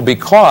people,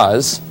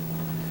 because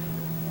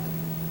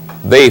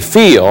they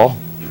feel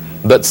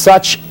that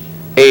such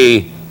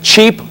a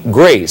cheap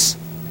grace,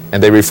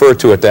 and they refer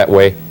to it that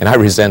way, and I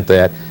resent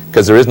that,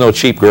 because there is no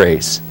cheap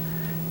grace.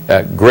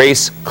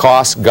 Grace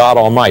costs God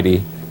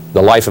Almighty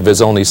the life of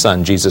His only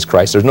Son, Jesus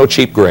Christ. There's no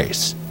cheap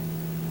grace.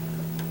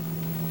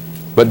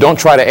 But don't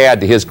try to add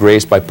to His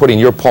grace by putting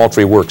your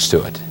paltry works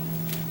to it.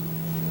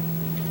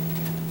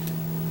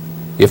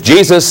 If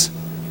Jesus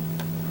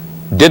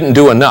didn't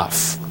do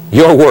enough,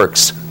 your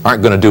works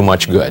aren't going to do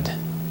much good.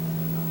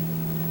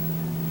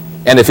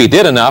 And if he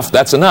did enough,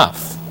 that's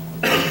enough.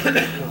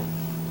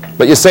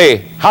 But you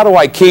say, how do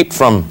I keep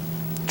from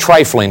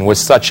trifling with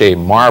such a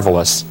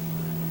marvelous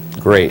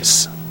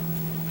grace?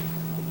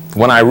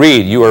 When I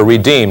read, you are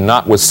redeemed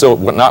not with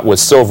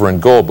silver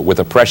and gold, but with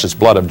the precious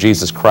blood of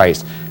Jesus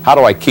Christ. How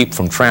do I keep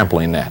from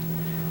trampling that?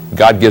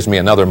 God gives me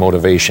another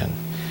motivation.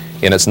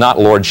 And it's not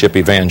lordship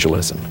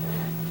evangelism.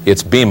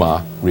 It's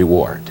bema,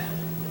 reward.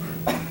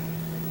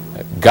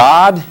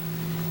 God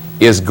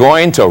is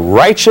going to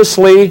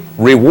righteously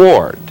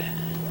reward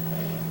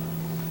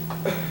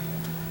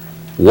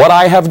what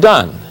I have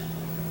done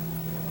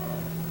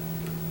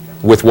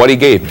with what he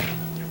gave me.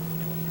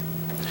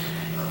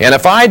 And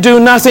if I do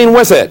nothing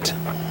with it,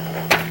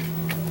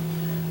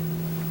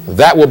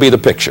 that will be the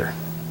picture.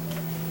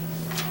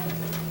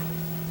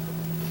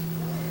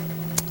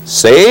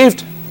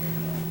 Saved,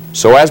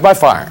 so as by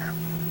fire.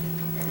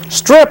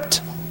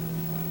 Stripped,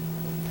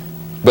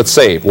 but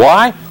saved.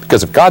 Why?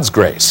 Because of God's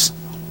grace.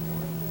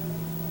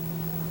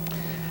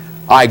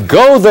 I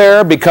go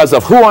there because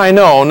of who I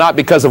know, not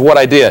because of what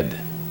I did.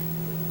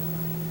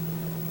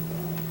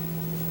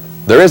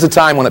 There is a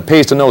time when it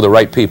pays to know the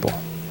right people.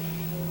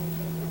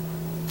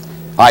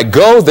 I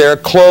go there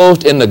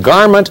clothed in the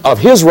garment of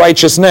his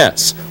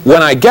righteousness.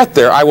 When I get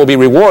there, I will be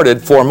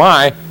rewarded for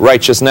my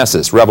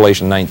righteousnesses.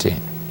 Revelation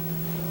 19.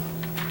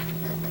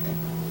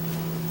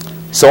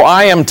 So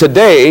I am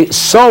today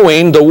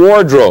sewing the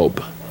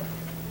wardrobe,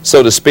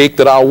 so to speak,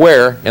 that I'll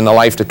wear in the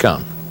life to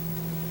come.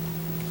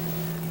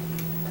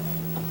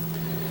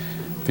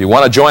 If you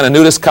want to join a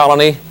nudist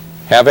colony,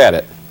 have at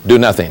it. Do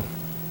nothing.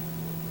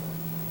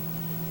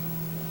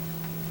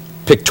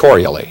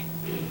 Pictorially.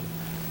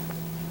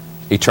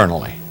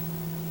 Eternally.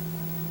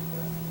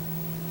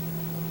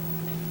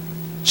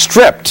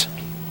 Stripped.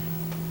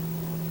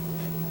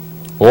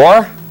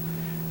 Or,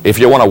 if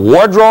you want a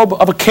wardrobe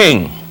of a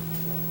king,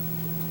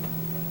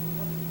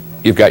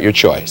 you've got your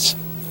choice.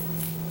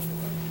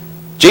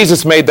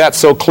 Jesus made that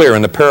so clear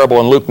in the parable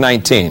in Luke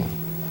 19,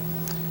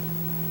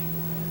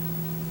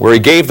 where he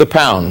gave the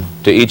pound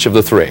to each of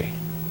the three.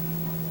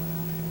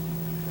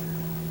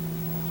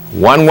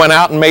 One went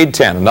out and made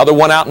 10. Another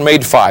went out and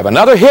made 5.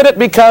 Another hid it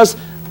because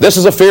this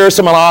is a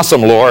fearsome and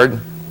awesome Lord.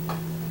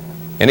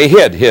 And he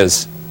hid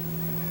his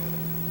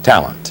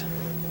talent.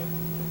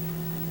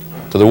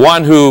 To the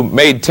one who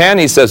made 10,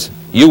 he says,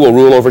 you will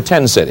rule over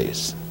 10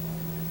 cities.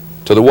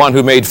 To the one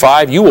who made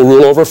 5, you will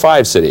rule over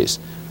 5 cities.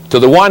 To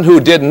the one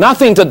who did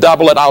nothing to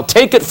double it, I'll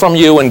take it from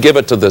you and give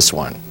it to this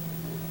one.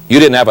 You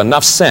didn't have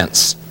enough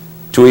sense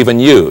to even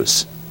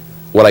use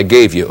what I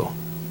gave you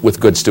with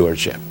good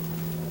stewardship.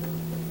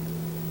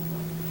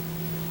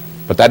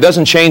 But that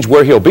doesn't change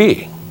where he'll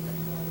be.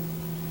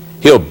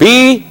 He'll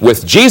be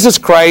with Jesus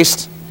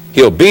Christ.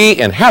 He'll be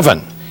in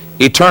heaven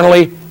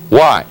eternally.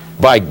 Why?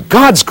 By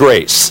God's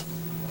grace,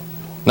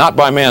 not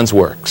by man's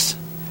works.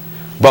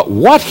 But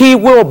what he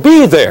will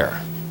be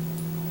there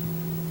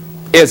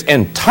is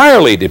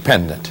entirely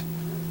dependent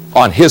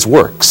on his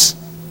works,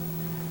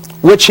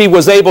 which he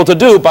was able to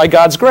do by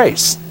God's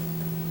grace.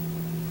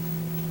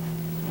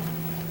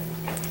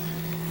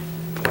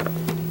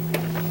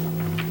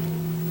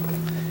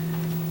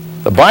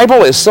 The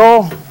Bible is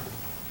so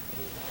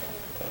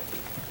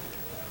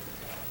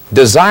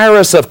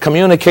desirous of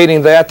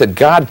communicating that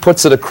God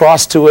puts it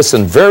across to us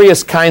in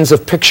various kinds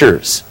of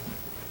pictures.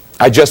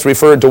 I just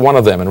referred to one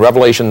of them in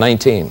Revelation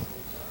 19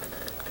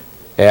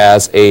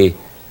 as a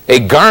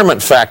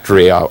garment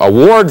factory, a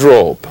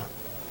wardrobe.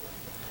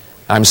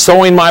 I'm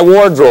sewing my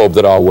wardrobe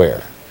that I'll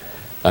wear.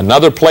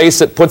 Another place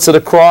it puts it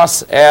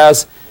across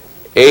as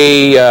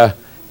a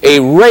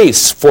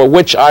race for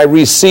which I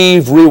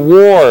receive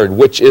reward,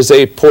 which is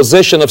a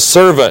position of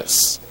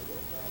service.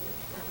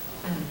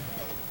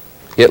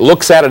 It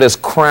looks at it as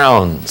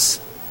crowns.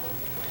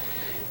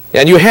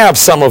 And you have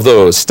some of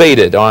those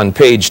stated on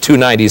page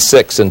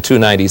 296 and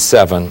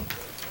 297.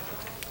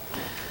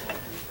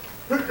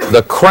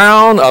 The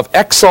crown of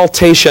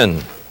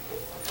exaltation,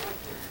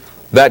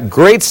 that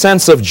great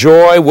sense of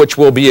joy which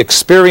will be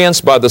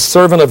experienced by the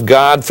servant of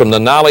God from the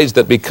knowledge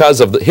that because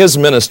of his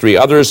ministry,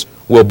 others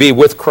will be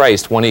with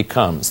Christ when he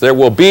comes. There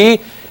will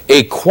be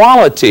a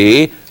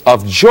quality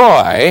of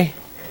joy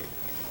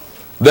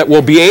that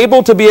will be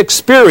able to be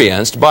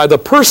experienced by the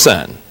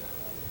person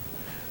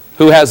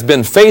who has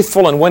been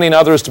faithful in winning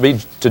others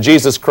to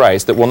Jesus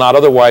Christ that will not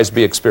otherwise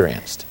be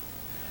experienced.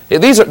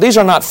 These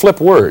are not flip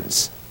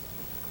words.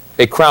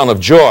 A crown of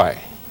joy.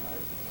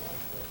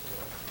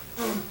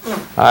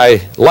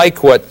 I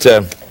like what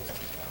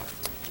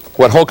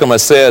Hoekema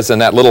says in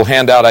that little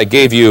handout I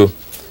gave you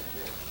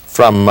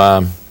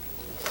from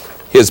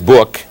his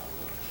book,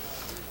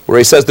 where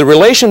he says, the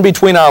relation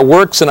between our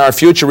works and our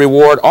future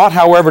reward ought,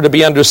 however, to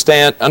be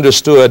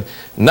understood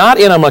not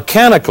in a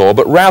mechanical,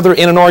 but rather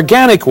in an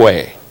organic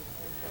way.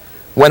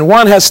 When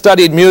one has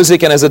studied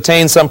music and has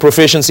attained some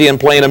proficiency in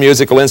playing a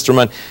musical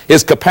instrument,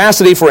 his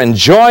capacity for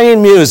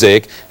enjoying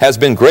music has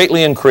been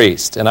greatly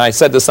increased. And I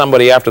said to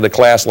somebody after the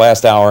class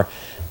last hour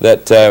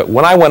that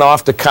when I went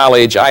off to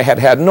college, I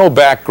had no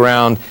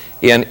background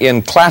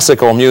in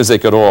classical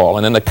music at all.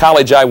 And in the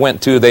college I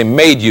went to, they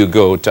made you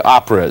go to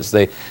operas.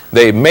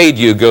 They made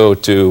you go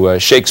to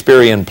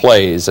Shakespearean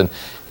plays. And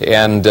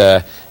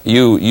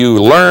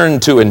you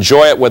learned to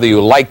enjoy it whether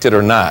you liked it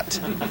or not.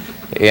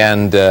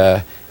 And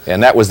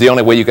that was the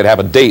only way you could have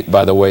a date,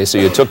 by the way. So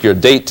you took your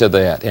date to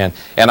that. And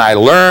I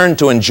learned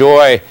to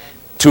enjoy,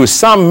 to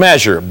some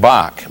measure,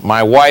 Bach.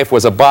 My wife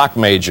was a Bach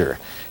major,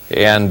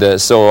 and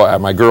so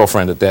my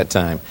girlfriend at that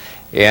time.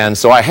 And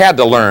so I had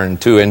to learn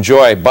to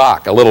enjoy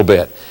Bach a little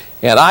bit.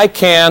 And I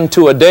can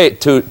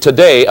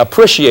today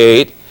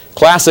appreciate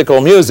classical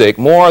music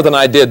more than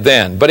I did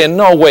then. But in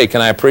no way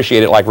can I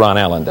appreciate it like Ron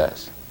Allen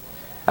does.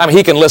 I mean,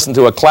 he can listen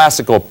to a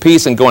classical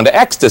piece and go into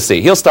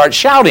ecstasy. He'll start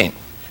shouting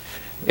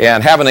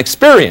and have an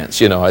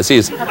experience, as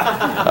he's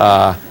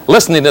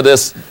listening to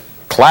this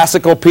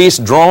classical piece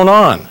drone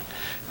on.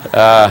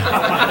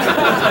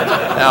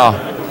 Now,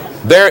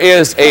 there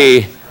is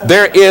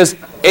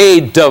a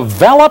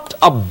developed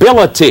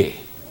ability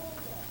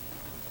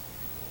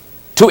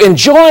to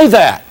enjoy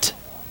that.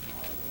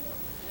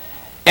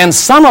 And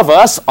some of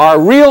us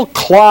are real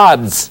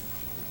clods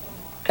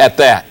at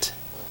that.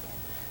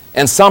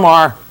 And some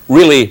are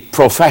really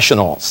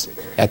professionals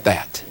at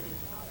that.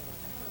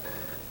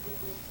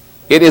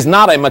 It is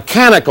not a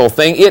mechanical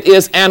thing, it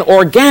is an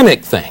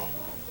organic thing.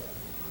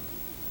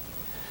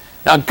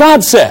 Now,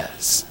 God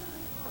says,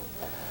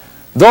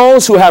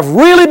 those who have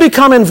really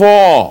become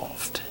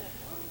involved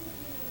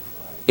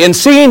in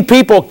seeing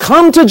people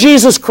come to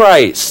Jesus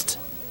Christ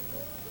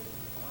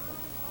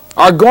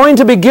are going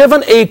to be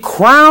given a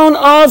crown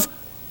of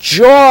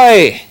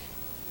joy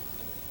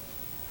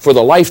for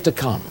the life to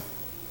come.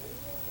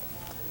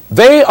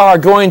 They are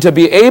going to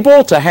be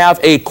able to have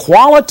a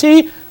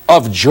quality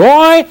of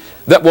joy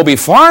that will be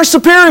far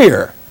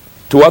superior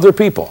to other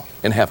people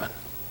in heaven.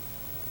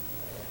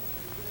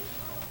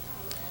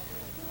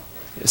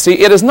 See,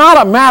 it is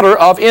not a matter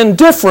of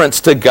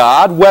indifference to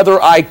God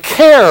whether I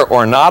care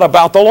or not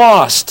about the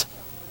lost.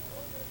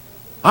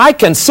 I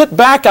can sit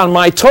back on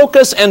my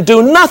tokas and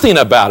do nothing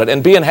about it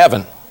and be in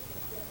heaven.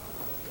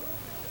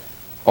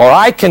 Or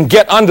I can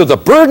get under the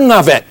burden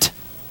of it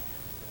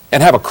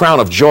and have a crown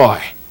of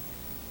joy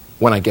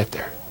when I get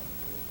there.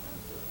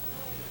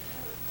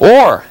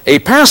 Or a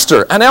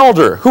pastor, an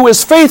elder, who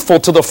is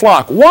faithful to the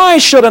flock. Why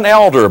should an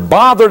elder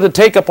bother to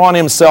take upon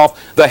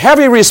himself the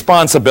heavy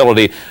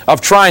responsibility of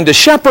trying to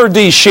shepherd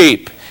these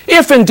sheep,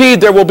 if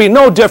indeed there will be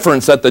no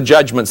difference at the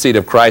judgment seat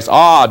of Christ?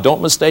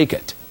 Don't mistake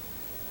it.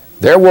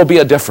 There will be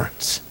a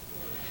difference.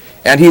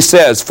 And he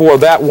says, for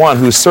that one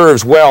who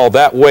serves well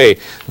that way,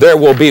 there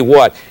will be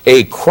what?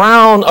 A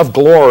crown of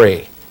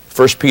glory.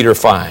 1 Peter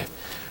 5.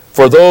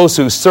 For those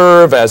who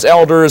serve as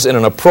elders in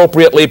an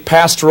appropriately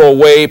pastoral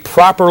way,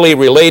 properly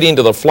relating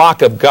to the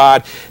flock of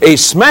God, a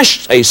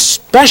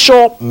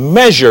special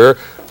measure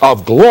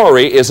of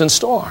glory is in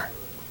store.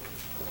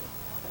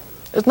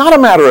 It's not a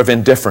matter of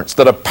indifference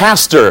that a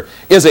pastor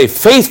is a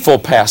faithful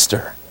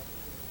pastor.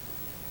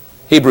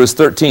 Hebrews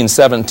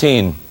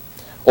 13:17.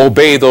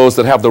 Obey those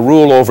that have the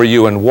rule over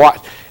you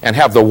and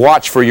have the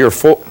watch for your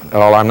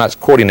I'm not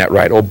quoting that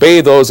right. Obey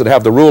those that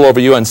have the rule over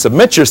you and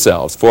submit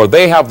yourselves, for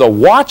they have the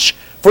watch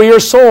for your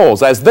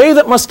souls, as they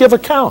that must give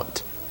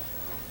account.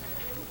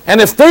 And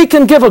if they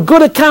can give a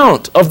good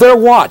account of their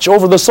watch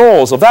over the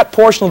souls of that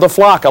portion of the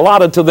flock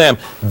allotted to them,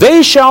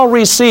 they shall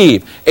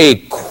receive a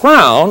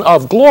crown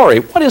of glory.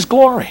 What is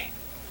glory?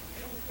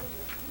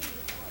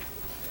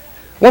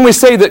 When we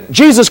say that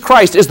Jesus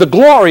Christ is the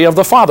glory of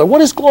the Father,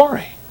 what is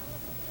glory?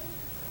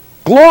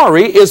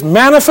 Glory is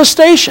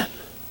manifestation.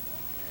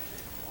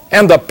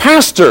 And the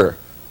pastor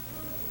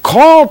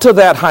called to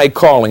that high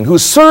calling, who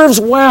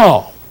serves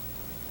well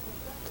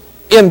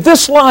in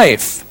this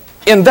life,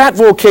 in that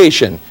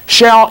vocation,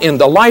 shall in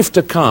the life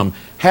to come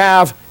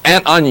have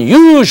an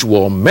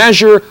unusual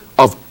measure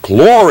of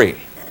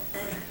glory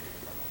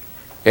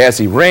as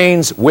he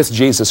reigns with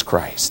Jesus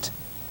Christ.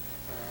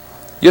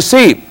 You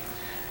see,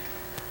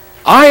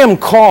 I am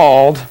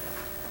called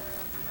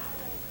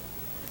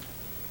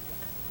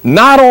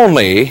not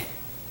only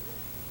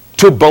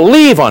to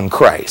believe on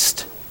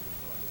Christ,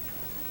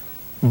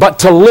 but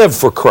to live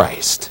for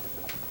Christ.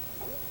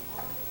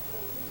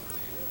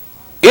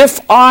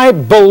 If I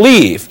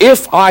believe,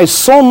 if I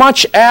so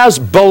much as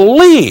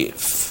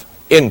believe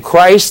in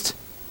Christ,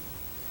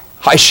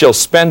 I shall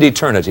spend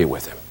eternity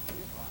with Him.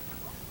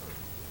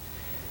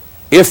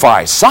 If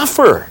I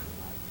suffer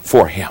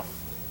for Him,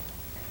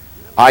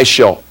 I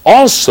shall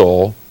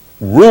also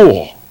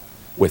rule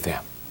with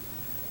Him.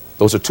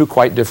 Those are two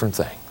quite different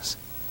things.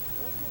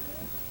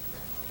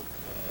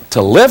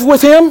 To live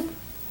with Him,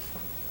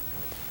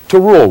 to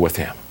rule with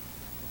Him.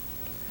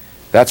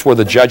 That's where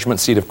the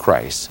judgment seat of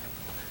Christ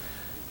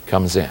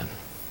comes in.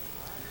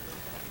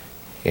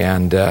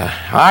 And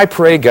I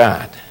pray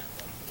God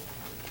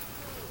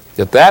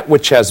that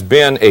which has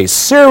been a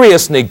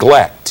serious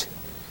neglect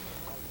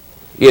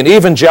in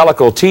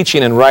evangelical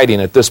teaching and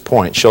writing at this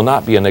point shall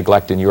not be a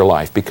neglect in your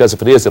life, because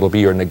if it is, it'll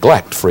be your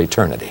neglect for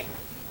eternity.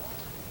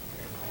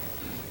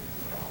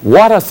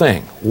 What a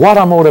thing. What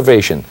a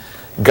motivation.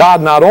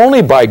 God not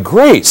only by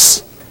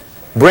grace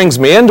brings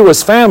me into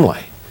His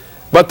family.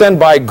 But then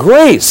by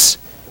grace,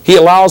 He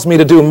allows me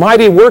to do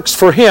mighty works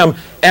for Him,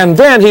 and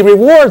then He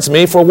rewards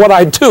me for what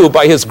I do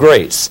by His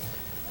grace.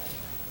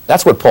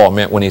 That's what Paul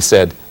meant when he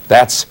said,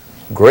 that's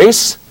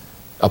grace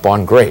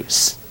upon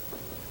grace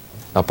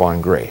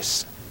upon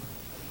grace.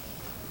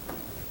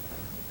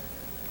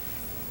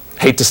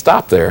 Hate to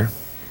stop there,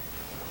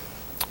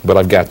 but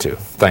I've got to.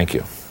 Thank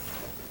you.